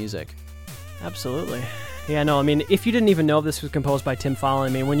of their music. Absolutely. Yeah, no, I mean, if you didn't even know this was composed by Tim Follin, I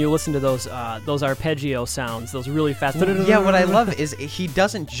mean, when you listen to those arpeggio sounds, those really fast... Yeah, what I love is he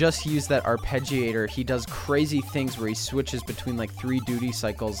doesn't just use that arpeggiator. He does crazy things where he switches between, like, 3 duty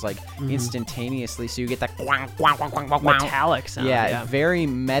cycles, like, instantaneously, so you get that... metallic sound. Yeah, very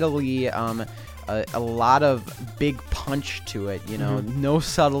metally, a lot of big punch to it, no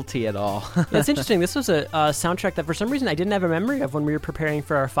subtlety at all. Yeah, it's interesting. This was a soundtrack that for some reason I didn't have a memory of when we were preparing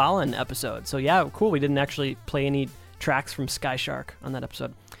for our Follin episode. So yeah, cool. We didn't actually play any tracks from Sky Shark on that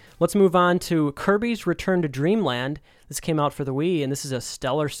episode. Let's move on to Kirby's Return to Dreamland. This came out for the Wii, and this is a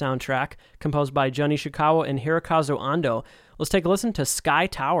stellar soundtrack composed by Jun Ishikawa and Hirokazu Ando. Let's take a listen to Sky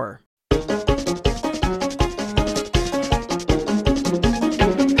Tower.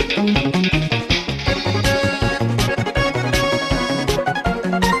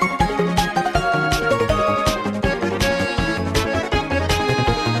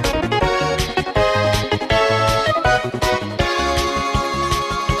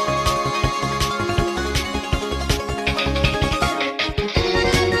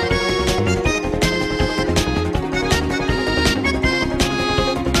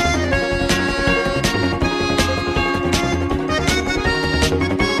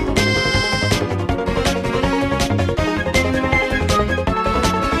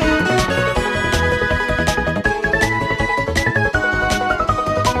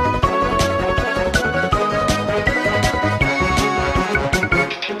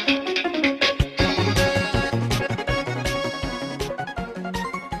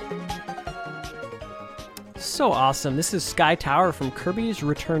 awesome. This is Sky Tower from Kirby's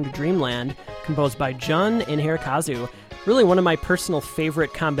Return to Dreamland, composed by Jun and Hirokazu. Really one of my personal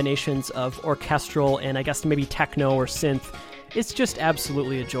favorite combinations of orchestral and I guess maybe techno or synth. It's just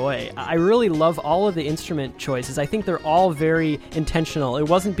absolutely a joy. I really love all of the instrument choices. I think they're all very intentional. It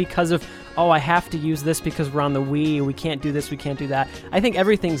wasn't because of, I have to use this because we're on the Wii, we can't do this, we can't do that. I think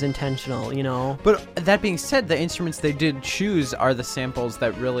everything's intentional, you know? But that being said, the instruments they did choose are the samples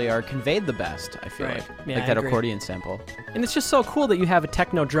that really are conveyed the best, I feel like. Yeah, like that accordion sample. And it's just so cool that you have a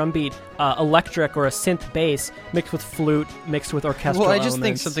techno drum beat, electric or a synth bass mixed with flute, mixed with orchestral elements. Well, I just think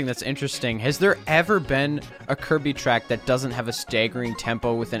elements. something that's interesting. Has there ever been a Kirby track that doesn't have a staggering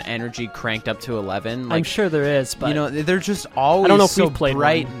tempo with an energy cranked up to 11? Like, I'm sure there is, but... You know, they're just always I don't know if so we've played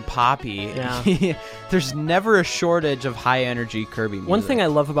bright one. and poppy. Yeah. There's never a shortage of high-energy Kirby music. One thing I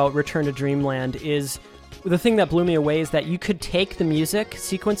love about Return to Dreamland is... The thing that blew me away is that you could take the music,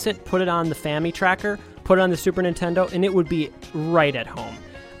 sequence it, put it on the Family Tracker, put it on the Super Nintendo, and it would be right at home.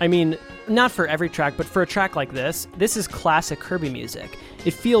 I mean, not for every track, but for a track like this is classic Kirby music.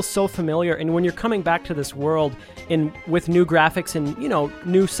 It feels so familiar, and when you're coming back to this world with new graphics and,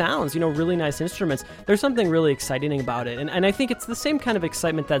 new sounds, really nice instruments, there's something really exciting about it. And I think it's the same kind of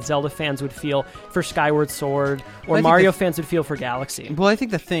excitement that Zelda fans would feel for Skyward Sword, or Mario fans would feel for Galaxy. Well, I think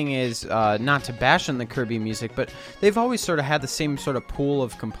the thing is, not to bash on the Kirby music, but they've always sort of had the same sort of pool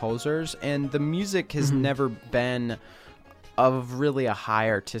of composers, and the music has never been of really a high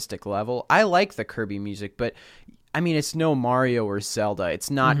artistic level. I like the Kirby music, but I mean, it's no Mario or Zelda. It's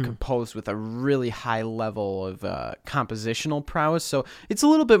not composed with a really high level of compositional prowess, so it's a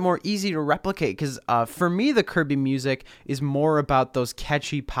little bit more easy to replicate, because for me, the Kirby music is more about those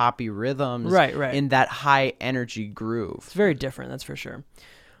catchy, poppy rhythms right. in that high-energy groove. It's very different, that's for sure.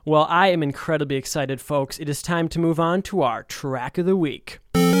 Well, I am incredibly excited, folks. It is time to move on to our Track of the Week.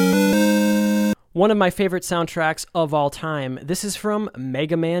 One of my favorite soundtracks of all time. This is from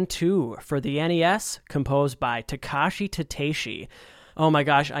Mega Man 2 for the NES, composed by Takashi Tateishi. Oh my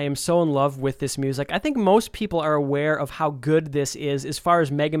gosh, I am so in love with this music. I think most people are aware of how good this is as far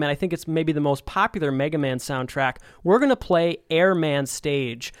as Mega Man. I think it's maybe the most popular Mega Man soundtrack. We're going to play Airman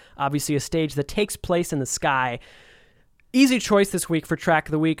Stage, obviously a stage that takes place in the sky. Easy choice this week for Track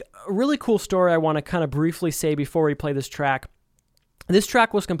of the Week. A really cool story I want to kind of briefly say before we play this track. This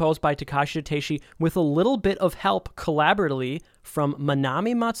track was composed by Takashi Tateishi with a little bit of help collaboratively from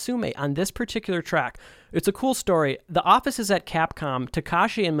Manami Matsume on this particular track. It's a cool story. The offices at Capcom,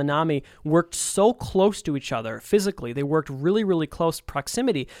 Takashi and Manami worked so close to each other physically. They worked really, really close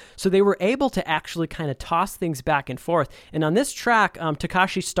proximity. So they were able to actually kind of toss things back and forth. And on this track,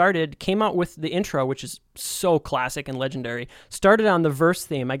 Takashi came out with the intro, which is so classic and legendary, started on the verse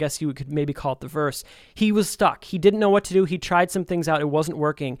theme. I guess you could maybe call it the verse. He was stuck. He didn't know what to do. He tried some things out. It wasn't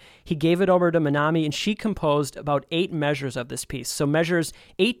working. He gave it over to Manami, and she composed about 8 measures of this piece. So measures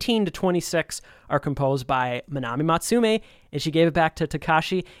 18 to 26 are composed by Manami Matsume, and she gave it back to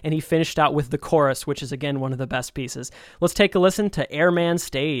Takashi, and he finished out with the chorus, which is, again, one of the best pieces. Let's take a listen to Airman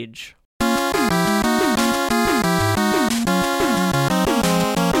Stage.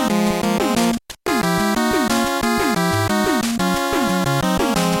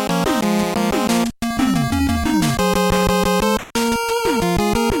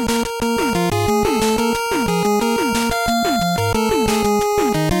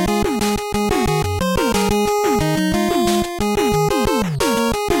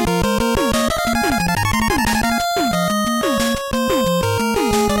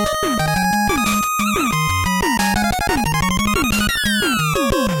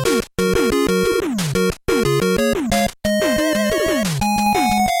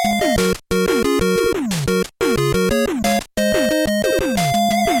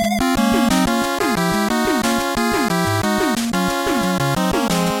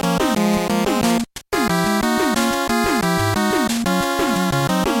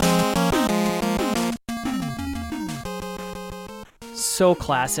 So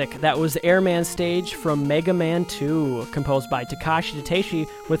classic. That was Airman Stage from Mega Man 2, composed by Takashi Tateishi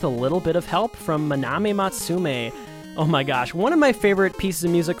with a little bit of help from Manami Matsume. Oh my gosh, one of my favorite pieces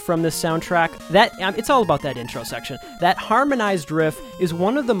of music from this soundtrack, it's all about that intro section. That harmonized riff is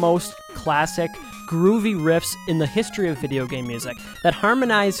one of the most classic, groovy riffs in the history of video game music. That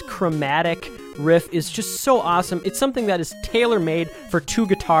harmonized chromatic riff is just so awesome. It's something that is tailor-made for 2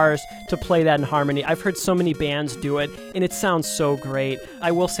 guitars to play that in harmony. I've heard so many bands do it, and it sounds so great.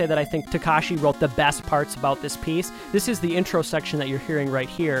 I will say that I think Takashi wrote the best parts about this piece. This is the intro section that you're hearing right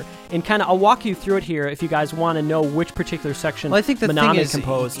here, and kind of I'll walk you through it here if you guys want to know which particular section I think the Manami thing is,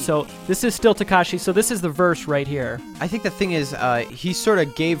 composed. So this is still Takashi, so this is the verse right here. I think the thing is, he sort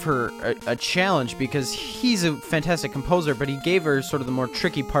of gave her a challenge because he's a fantastic composer, but he gave her sort of the more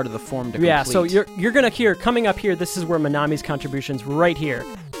tricky part of the form to complete. Yeah, so you're gonna hear, coming up here, this is where Manami's contributions right here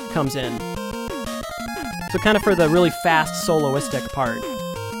comes in. So kind of for the really fast soloistic part.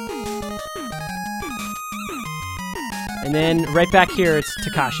 And then right back here, it's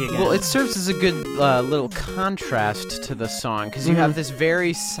Takashi again. Well, it serves as a good little contrast to the song, because you have this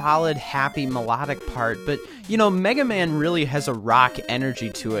very solid, happy, melodic part, but, you know, Mega Man really has a rock energy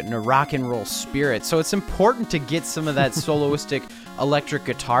to it and a rock and roll spirit, so it's important to get some of that soloistic electric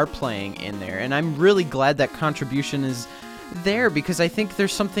guitar playing in there, and I'm really glad that contribution is there, because I think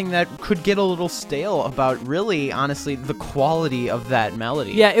there's something that could get a little stale about, really, honestly, the quality of that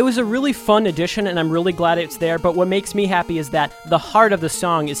melody. Yeah, it was a really fun addition, and I'm really glad it's there, but what makes me happy is that the heart of the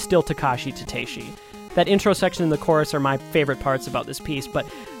song is still Takashi Tateishi. That intro section and the chorus are my favorite parts about this piece, but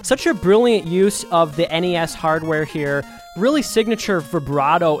such a brilliant use of the NES hardware here, really signature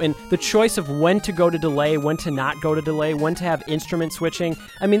vibrato, and the choice of when to go to delay, when to not go to delay, when to have instrument switching.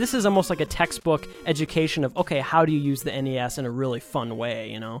 I mean, this is almost like a textbook education of, okay, how do you use the NES in a really fun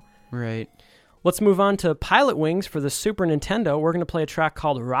way, you know? Right. Let's move on to Pilot Wings for the Super Nintendo. We're going to play a track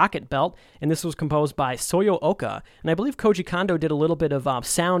called Rocket Belt, and this was composed by Soyo Oka. And I believe Koji Kondo did a little bit of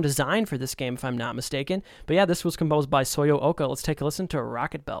sound design for this game, if I'm not mistaken. But yeah, this was composed by Soyo Oka. Let's take a listen to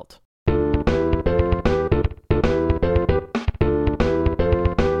Rocket Belt.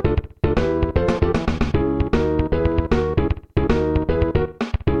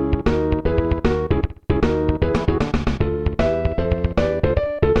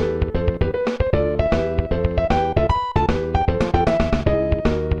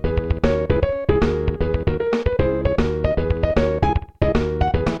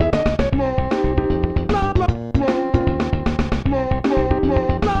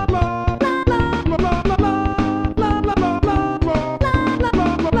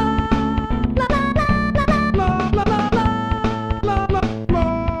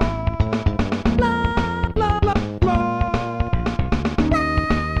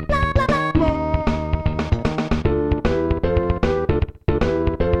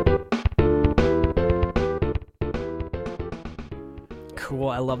 Cool,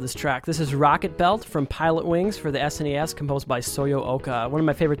 I love this track. This is Rocket Belt from Pilot Wings for the SNES, composed by Soyo Oka. One of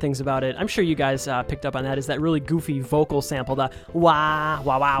my favorite things about it, I'm sure you guys picked up on that, is that really goofy vocal sample, the wah,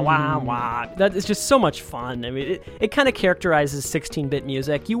 wah, wah, wah, wah. That is just so much fun. I mean, it kind of characterizes 16-bit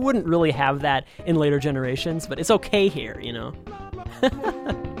music. You wouldn't really have that in later generations, but it's okay here, you know?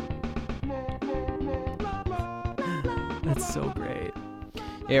 That's so great.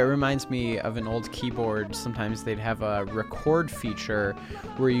 Yeah, it reminds me of an old keyboard. Sometimes they'd have a record feature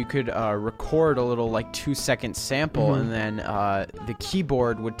where you could record a little 2-second sample, and then the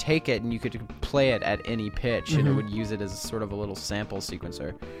keyboard would take it and you could play it at any pitch, and it would use it as sort of a little sample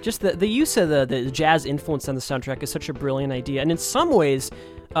sequencer. Just the use of the jazz influence on the soundtrack is such a brilliant idea, and in some ways,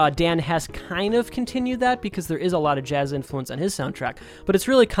 Dan has kind of continued that, because there is a lot of jazz influence on his soundtrack, but it's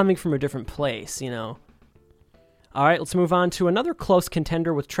really coming from a different place, you know? All right, let's move on to another close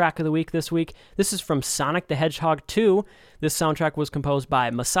contender with Track of the Week this week. This is from Sonic the Hedgehog 2. This soundtrack was composed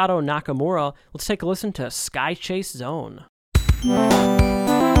by Masato Nakamura. Let's take a listen to Sky Chase Zone.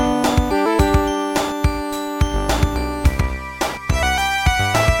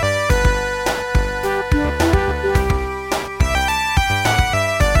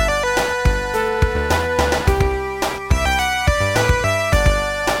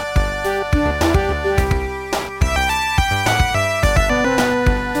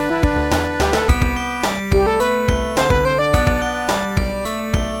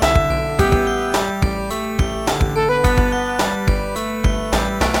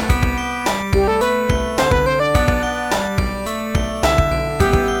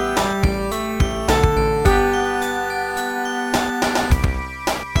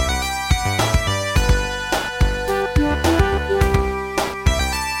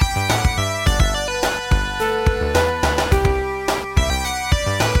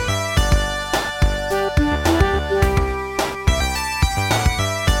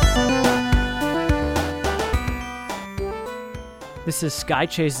 This is Sky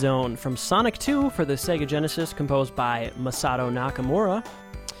Chase Zone from Sonic 2 for the Sega Genesis, composed by Masato Nakamura.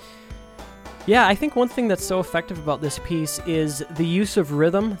 Yeah, I think one thing that's so effective about this piece is the use of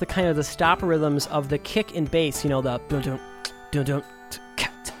rhythm, the kind of the stop rhythms of the kick and bass, the dun-dun, dun-dun,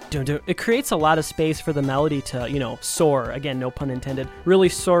 dun-dun. It creates a lot of space for the melody to, soar. Again, no pun intended. Really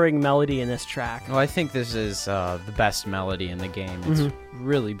soaring melody in this track. Well, I think this is the best melody in the game. It's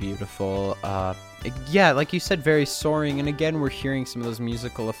really beautiful. Yeah, like you said, very soaring. And again, we're hearing some of those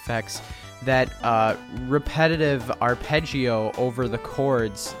musical effects. That repetitive arpeggio over the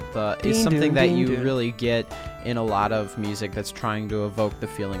chords is something that you really get in a lot of music that's trying to evoke the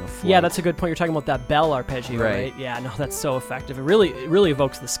feeling of flight. Yeah, that's a good point. You're talking about that bell arpeggio, right? Yeah, no, that's so effective. It really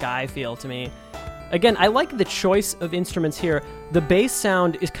evokes the sky feel to me. Again, I like the choice of instruments here. The bass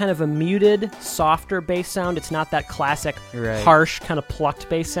sound is kind of a muted, softer bass sound. It's not that classic, harsh, kind of plucked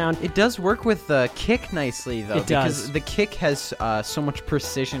bass sound. It does work with the kick nicely, though. It does. Because the kick has so much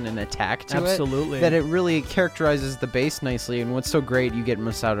precision and attack to it that it really characterizes the bass nicely. And what's so great, you get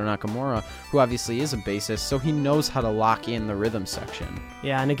Masato Nakamura, who obviously is a bassist, so he knows how to lock in the rhythm section.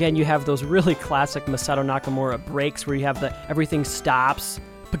 Yeah, and again, you have those really classic Masato Nakamura breaks where you have everything stops.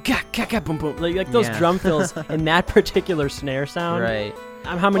 Like those drum fills in that particular snare sound. Right.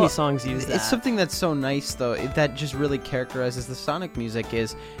 How many songs use that? It's something that's so nice, though, that just really characterizes the Sonic music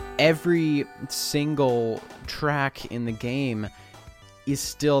is every single track in the game is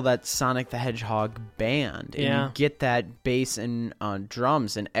still that Sonic the Hedgehog band. And you get that bass and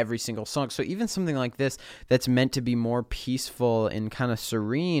drums in every single song. So even something like this that's meant to be more peaceful and kind of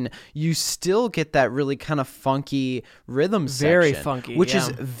serene, you still get that really kind of funky rhythm section. Very funky, which is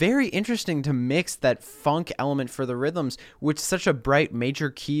very interesting to mix that funk element for the rhythms with such a bright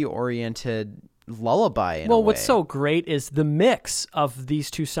major key-oriented lullaby in a way. What's so great is the mix of these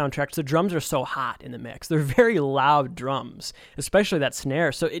two soundtracks. The drums are so hot in the mix. They're very loud drums, especially that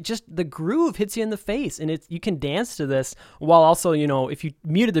snare. So the groove hits you in the face, and you can dance to this while also, if you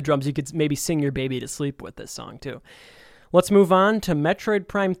muted the drums, you could maybe sing your baby to sleep with this song too. Let's move on to Metroid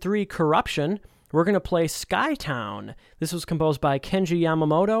Prime 3 Corruption. We're going to play Skytown. This was composed by Kenji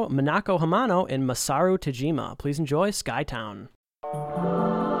Yamamoto, Minako Hamano, and Masaru Tajima. Please enjoy Skytown.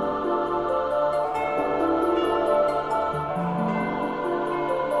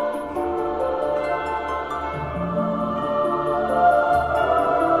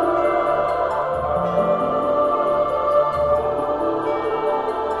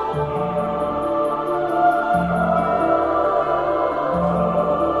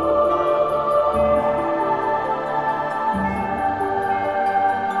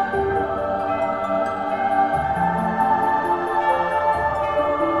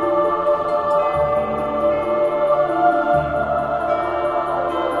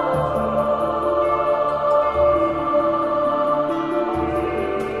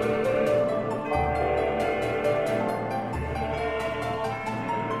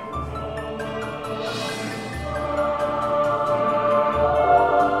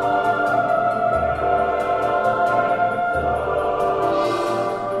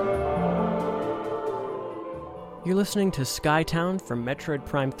 You're listening to Skytown from Metroid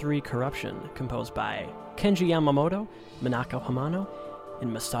Prime 3 Corruption, composed by Kenji Yamamoto, Minako Hamano,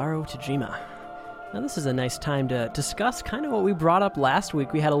 and Masaru Tajima. Now this is a nice time to discuss kind of what we brought up last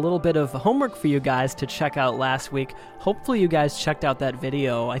week. We had a little bit of homework for you guys to check out last week. Hopefully you guys checked out that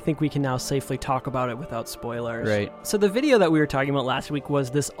video. I think we can now safely talk about it without spoilers. Right. So the video that we were talking about last week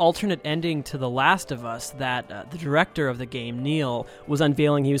was this alternate ending to The Last of Us that the director of the game, Neil, was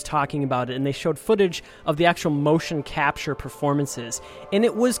unveiling. He was talking about it, and they showed footage of the actual motion capture performances. And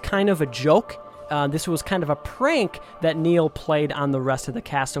it was kind of a joke. This was kind of a prank that Neil played on the rest of the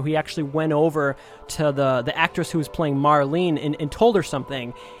cast. So he actually went over to the actress who was playing Marlene and told her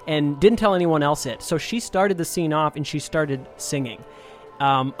something and didn't tell anyone else it. So she started the scene off and she started singing.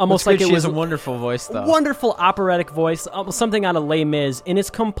 Almost like it was a wonderful voice, though. Wonderful operatic voice, something out of Les Mis, and it's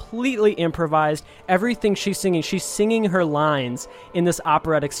completely improvised. Everything she's singing her lines in this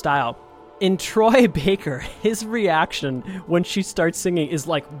operatic style. And Troy Baker, his reaction when she starts singing is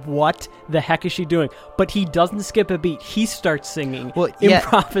like, what the heck is she doing? But he doesn't skip a beat. He starts singing. Well,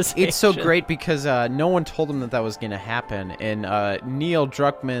 improvisation. It's so great because no one told him that was going to happen. And Neil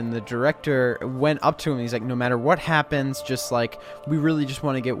Druckmann, the director, went up to him. He's like, no matter what happens, just like, we really just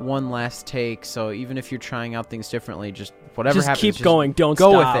want to get one last take. So even if you're trying out things differently, just whatever happens, keep going. Don't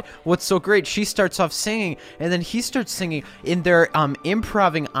go stop. with it. What's so great, she starts off singing, and then he starts singing, and they're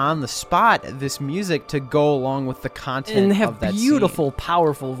improving on the spot this music to go along with the content of that scene. And they have beautiful,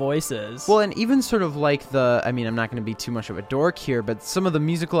 powerful voices. Well, and even sort of like I'm not going to be too much of a dork here, but some of the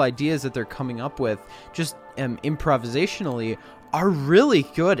musical ideas that they're coming up with just improvisationally are really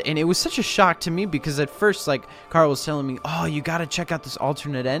good. And it was such a shock to me because at first, like, Carl was telling me, oh, you got to check out this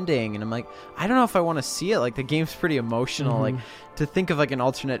alternate ending. And I'm like, I don't know if I want to see it. Like, the game's pretty emotional. Like, to think of like an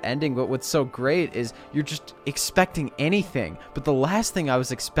alternate ending, but what's so great is you're just expecting anything. But the last thing I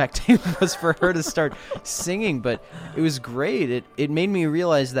was expecting was for her to start singing. But it was great. It made me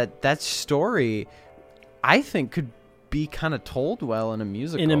realize that story, I think, could be kind of told well in a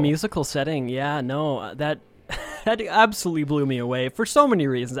musical. In a musical setting, yeah, no, that absolutely blew me away for so many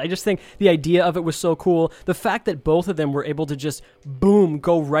reasons. I just think the idea of it was so cool. The fact that both of them were able to just, boom,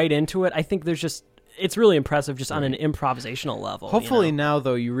 go right into it, I think it's really impressive just on an improvisational level. Hopefully now,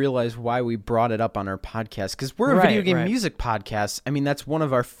 though, you realize why we brought it up on our podcast, because we're a video game music podcast. I mean, that's one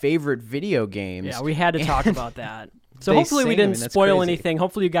of our favorite video games. Yeah, we had to talk about that. So hopefully we didn't spoil anything.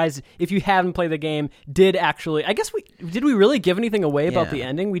 Hopefully you guys, if you haven't played the game, did actually... I guess did we really give anything away about the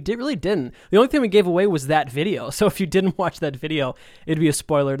ending? We really didn't. The only thing we gave away was that video. So if you didn't watch that video, it'd be a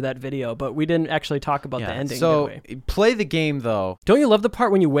spoiler to that video. But we didn't actually talk about the ending. So play the game, though. Don't you love the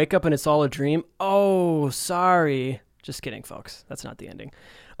part when you wake up and it's all a dream? Oh, sorry. Just kidding, folks. That's not the ending.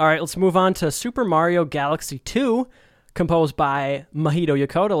 All right, let's move on to Super Mario Galaxy 2. Composed by Mahito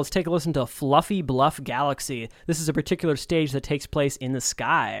Yokota. Let's take a listen to Fluffy Bluff Galaxy. This is a particular stage that takes place in the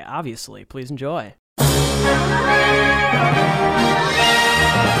sky, obviously. Please enjoy.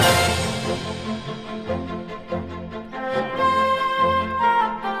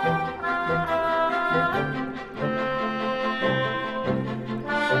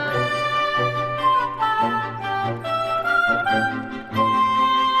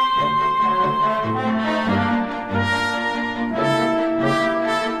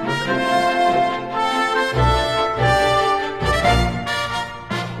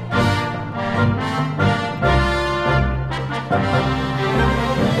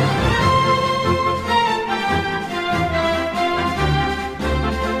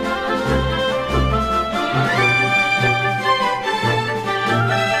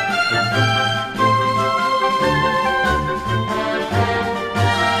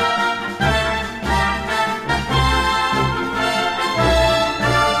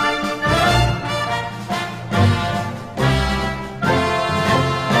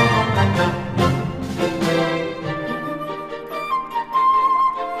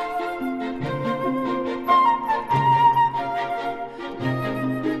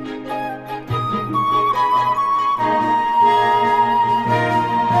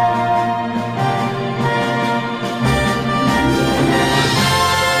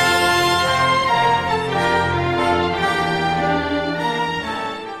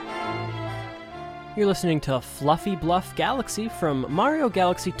 You're listening to Fluffy Bluff Galaxy from Mario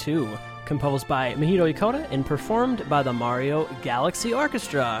Galaxy 2, composed by Mahito Yokota and performed by the Mario Galaxy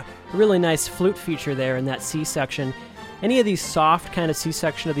Orchestra. A really nice flute feature there in that C section. Any of these soft kind of C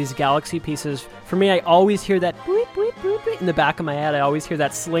section of these Galaxy pieces, for me, I always hear that boop, boop, boop, boop in the back of my head. I always hear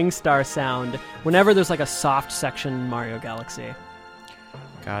that Sling Star sound whenever there's like a soft section in Mario Galaxy.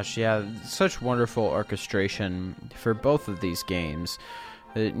 Gosh, yeah, such wonderful orchestration for both of these games.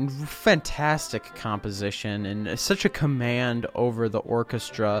 Fantastic composition and such a command over the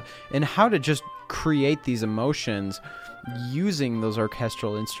orchestra and how to just create these emotions using those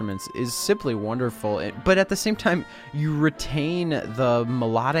orchestral instruments is simply wonderful. But at the same time, you retain the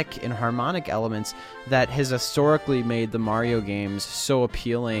melodic and harmonic elements that has historically made the Mario games so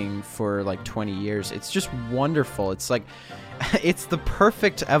appealing for like 20 years. It's just wonderful. It's like it's the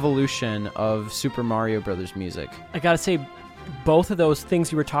perfect evolution of Super Mario Brothers music. I gotta say, both of those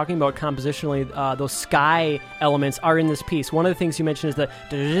things you were talking about compositionally, those sky elements are in this piece. One of the things you mentioned is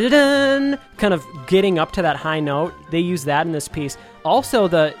the kind of getting up to that high note. They use that in this piece. Also,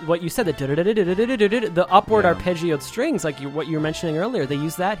 what you said, the upward arpeggiated strings, like what you were mentioning earlier, they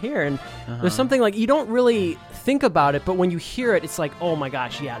use that here. And there's something like you don't really think about it, but when you hear it, it's like, oh my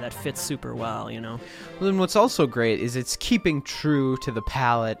gosh, yeah, that fits super well, you know? Well, and what's also great is it's keeping true to the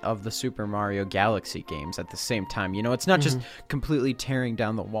palette of the Super Mario Galaxy games at the same time. You know, it's not just completely tearing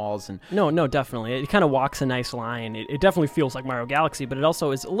down the walls. And No, definitely. It kind of walks a nice line. It definitely feels like Mario Galaxy, but it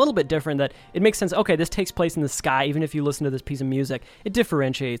also is a little bit different that it makes sense. Okay, this takes place in the sky. Even if you listen to this piece of music, it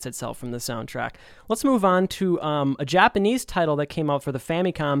differentiates itself from the soundtrack. Let's move on to a Japanese title that came out for the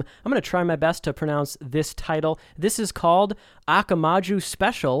Famicom. I'm going to try my best to pronounce this title. This is called Akamaju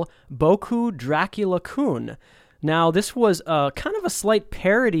Special Boku Dracula-kun. Now, this was kind of a slight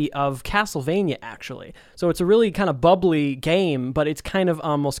parody of Castlevania, actually. So it's a really kind of bubbly game, but it's kind of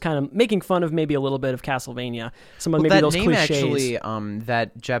almost kind of making fun of maybe a little bit of Castlevania. Some of maybe those cliches. Actually,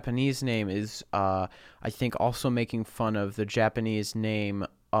 that Japanese name is, I think, also making fun of the Japanese name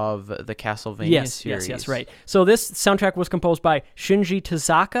of the Castlevania series. Yes, right. So this soundtrack was composed by Shinji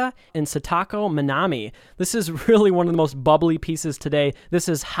Tezaka and Satako Minami. This is really one of the most bubbly pieces today. This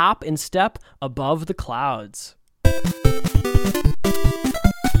is Hop and Step Above the Clouds.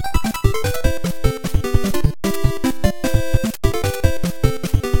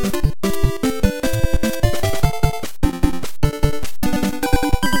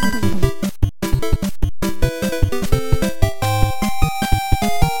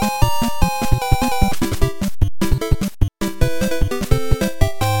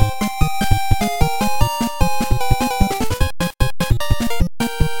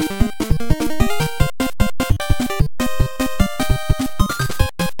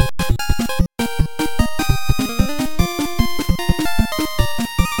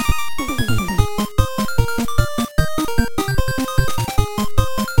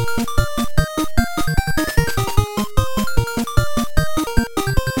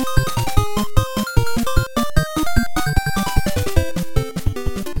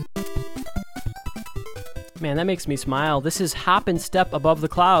 Man, that makes me smile. This is Hop and Step Above the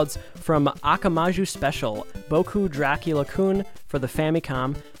Clouds from Akamaju Special, Boku Dracula-kun for the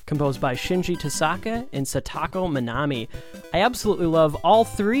Famicom, composed by Shinji Tezaka and Satako Minami. I absolutely love all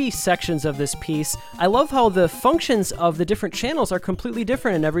three sections of this piece. I love how the functions of the different channels are completely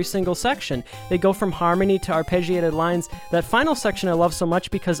different in every single section. They go from harmony to arpeggiated lines. That final section I love so much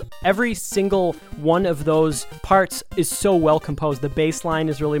because every single one of those parts is so well composed. The bass line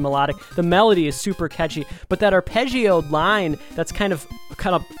is really melodic. The melody is super catchy, but that arpeggioed line that's kind of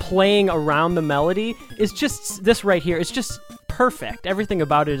playing around the melody is just this right here. It's just perfect. Everything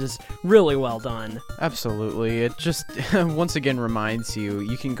about it is really well done. Absolutely. It just once again reminds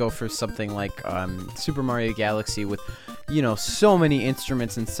you can go for something like Super Mario Galaxy with so many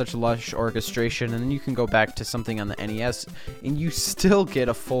instruments and such lush orchestration, and then you can go back to something on the NES and you still get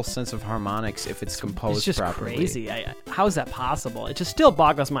a full sense of harmonics if it's composed properly. It's just crazy. How is that possible? It just still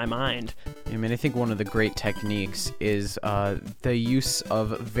boggles my mind. I mean, I think one of the great techniques is the use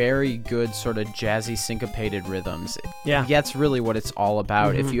of very good sort of jazzy syncopated rhythms. Yeah. That's really what it's all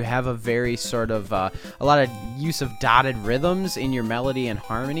about. If you have a very sort of a lot of use of dotted rhythms in your melody and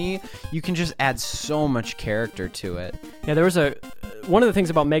harmony, you can just add so much character to it. Yeah, there was one of the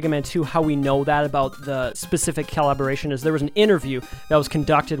things about Mega Man 2, how we know that about the specific collaboration, is there was an interview that was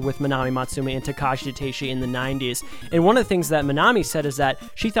conducted with Minami Matsumi and Takashi Tateishi in the 90s. And one of the things that Minami said is that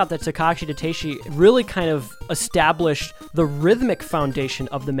she thought that Takashi Tateishi really kind of established the rhythmic foundation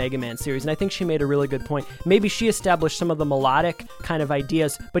of the Mega Man series. And I think she made a really good point. Maybe she established some of the melodic kind of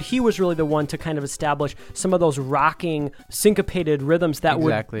ideas, but he was really the one to kind of establish some of those rocking, syncopated rhythms that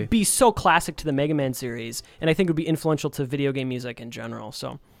would be so classic to the Mega Man series. And I think would be influential to video game music in general.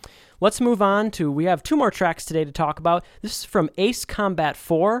 So let's move on to, we have two more tracks today to talk about. This is from Ace Combat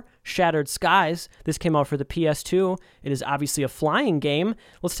 4, Shattered Skies. This came out for the PS2. It is obviously a flying game.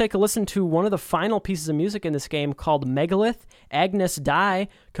 Let's take a listen to one of the final pieces of music in this game called Megalith Agnes Dai,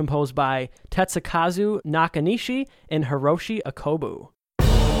 composed by Tetsukazu Nakanishi and Hiroshi Akobu.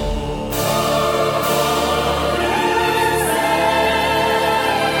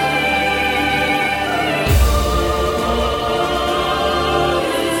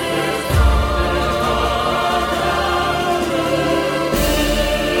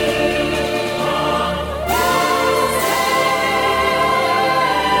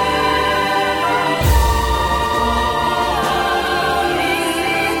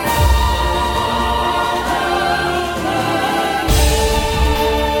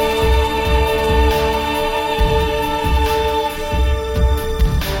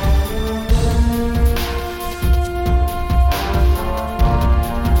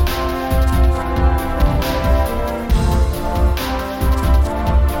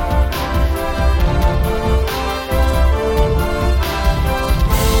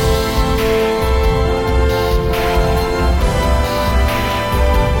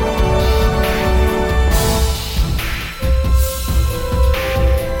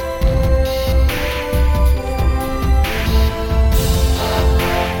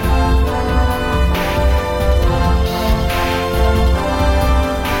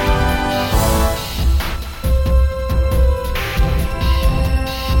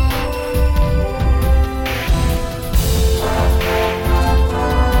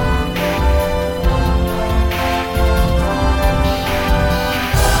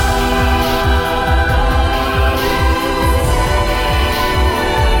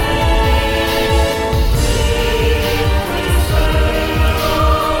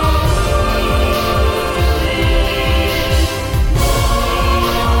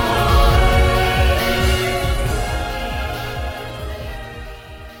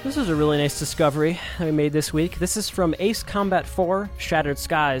 This is a really nice discovery that we made this week. This is from Ace Combat 4, Shattered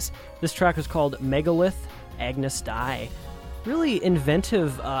Skies. This track is called Megalith Agnus Dei. Really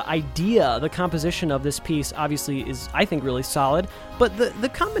inventive idea. The composition of this piece obviously is, I think, really solid, but the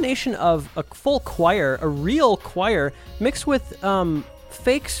combination of a full choir, a real choir, mixed with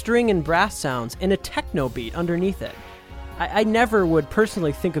fake string and brass sounds and a techno beat underneath it. I never would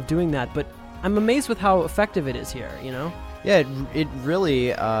personally think of doing that, but I'm amazed with how effective it is here, you know? Yeah, it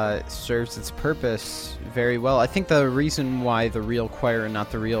really serves its purpose very well. I think the reason why the real choir and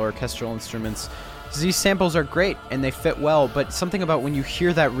not the real orchestral instruments is these samples are great and they fit well, but something about when you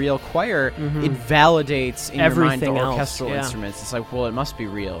hear that real choir, it validates in everything your mind the else, orchestral yeah. instruments. It's like, well, it must be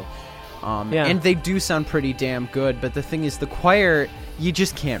real. And they do sound pretty damn good, but the thing is, the choir, you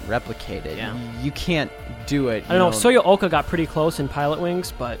just can't replicate it. Yeah. You can't do it. I don't know, Soyo Oka got pretty close in Pilot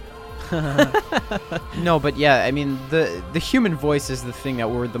Wings, but... No, but yeah, I mean, the human voice is the thing that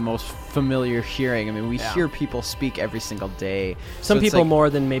we're the most familiar hearing. I mean, we hear people speak every single day. Some so people like, more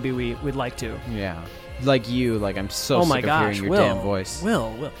than maybe we'd like to. Yeah. Like you, like I'm so sick of hearing your damn voice.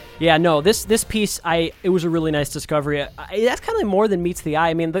 Will. Yeah, no, this piece, it was a really nice discovery. That's kind of more than meets the eye.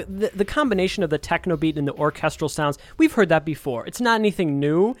 I mean, the combination of the techno beat and the orchestral sounds, we've heard that before. It's not anything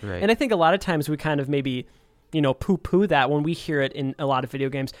new. Right. And I think a lot of times we kind of maybe... poo-poo that when we hear it in a lot of video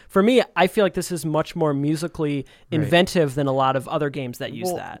games. For me, I feel like this is much more musically inventive than a lot of other games that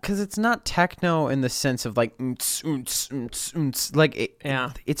use that. Because it's not techno in the sense of like,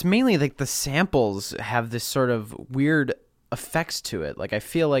 like it's mainly like the samples have this sort of weird effects to it. Like I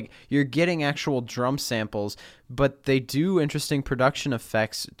feel like you're getting actual drum samples, but they do interesting production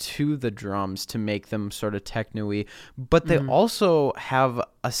effects to the drums to make them sort of techno-y, but they also have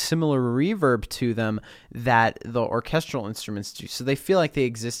a similar reverb to them that the orchestral instruments do. So they feel like they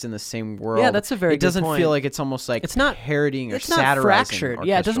exist in the same world. Yeah, that's a very good point. It doesn't feel like it's almost like it's not parodying or it's not satirizing fractured.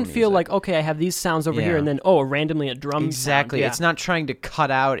 Yeah, it doesn't feel music. like, okay, I have these sounds over here and then, randomly a drum Exactly. sound. Yeah. It's not trying to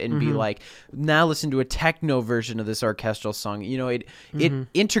cut out and be like, now listen to a techno version of this orchestral song. It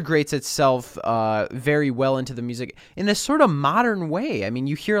integrates itself very well into the music in a sort of modern way. I mean,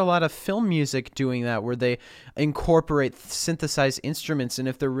 you hear a lot of film music doing that where they incorporate synthesized instruments, and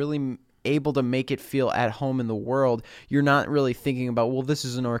if they're really able to make it feel at home in the world, you're not really thinking about, well, this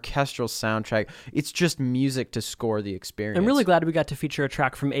is an orchestral soundtrack. It's just music to score the experience. I'm really glad we got to feature a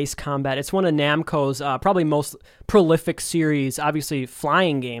track from Ace Combat. It's one of Namco's probably most prolific series, obviously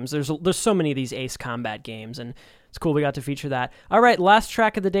flying games. There's so many of these Ace Combat games, and it's cool we got to feature that. All right, last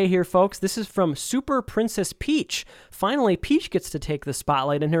track of the day here, folks. This is from Super Princess Peach. Finally, Peach gets to take the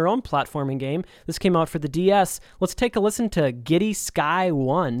spotlight in her own platforming game. This came out for the DS. Let's take a listen to Giddy Sky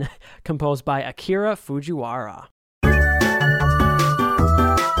 1, composed by Akira Fujiwara.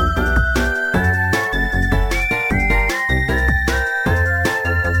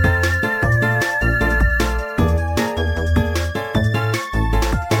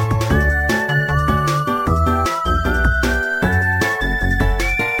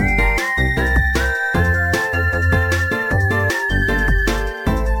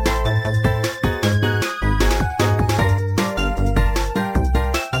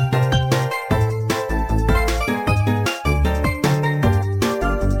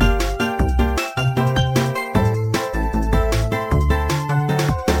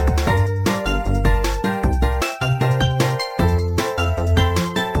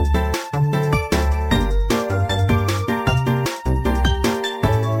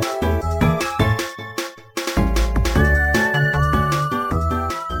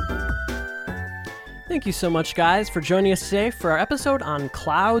 Thank you so much, guys, for joining us today for our episode on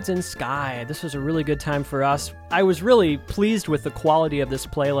Clouds and Sky. This was a really good time for us. I was really pleased with the quality of this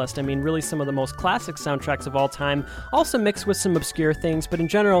playlist. I mean, really some of the most classic soundtracks of all time, also mixed with some obscure things, but in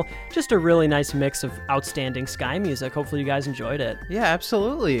general, just a really nice mix of outstanding Sky music. Hopefully you guys enjoyed it. Yeah,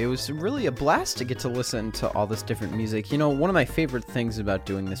 absolutely. It was really a blast to get to listen to all this different music. One of my favorite things about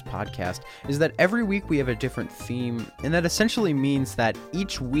doing this podcast is that every week we have a different theme, and that essentially means that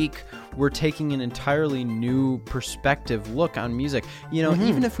each week we're taking an entirely new perspective look on music.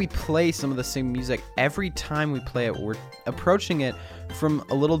 Even if we play some of the same music, every time we play it, we're approaching it from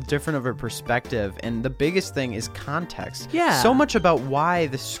a little different of a perspective, and the biggest thing is context. Yeah. So much about why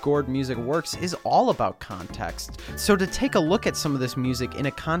the scored music works is all about context. So to take a look at some of this music in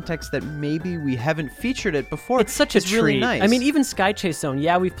a context that maybe we haven't featured it before, it's such a treat. Really nice. I mean, even Sky Chase Zone,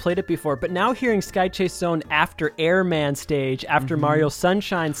 yeah, we've played it before, but now hearing Sky Chase Zone after Airman stage, after Mario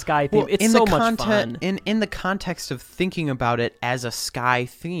Sunshine Sky theme, it's so much fun. In the context of thinking about it as a Sky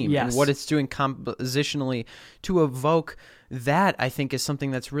theme, yes, and what it's doing compositionally to evoke that I think is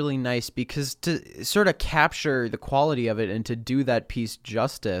something that's really nice, because to sort of capture the quality of it and to do that piece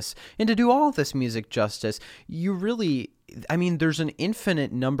justice and to do all of this music justice, you really, I mean, there's an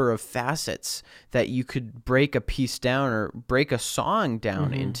infinite number of facets that you could break a piece down or break a song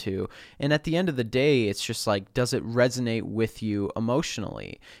down into. And at the end of the day, it's just like, does it resonate with you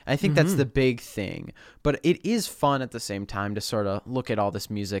emotionally? I think that's the big thing. But it is fun at the same time to sort of look at all this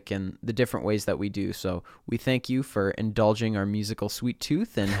music and the different ways that we do. So we thank you for indulging our musical sweet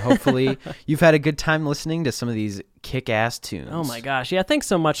tooth, and hopefully you've had a good time listening to some of these kick-ass tunes. Oh my gosh. Yeah, thanks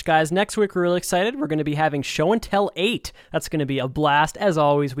so much, guys. Next week, we're really excited. We're going to be having Show and Tell 8. That's going to be a blast. As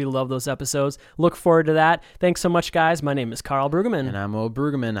always, we love those episodes. Look forward to that. Thanks so much, guys. My name is Carl Brueggemann. And I'm Mo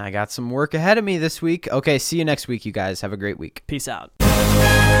Brueggemann. I got some work ahead of me this week. Okay, see you next week, you guys. Have a great week. Peace out.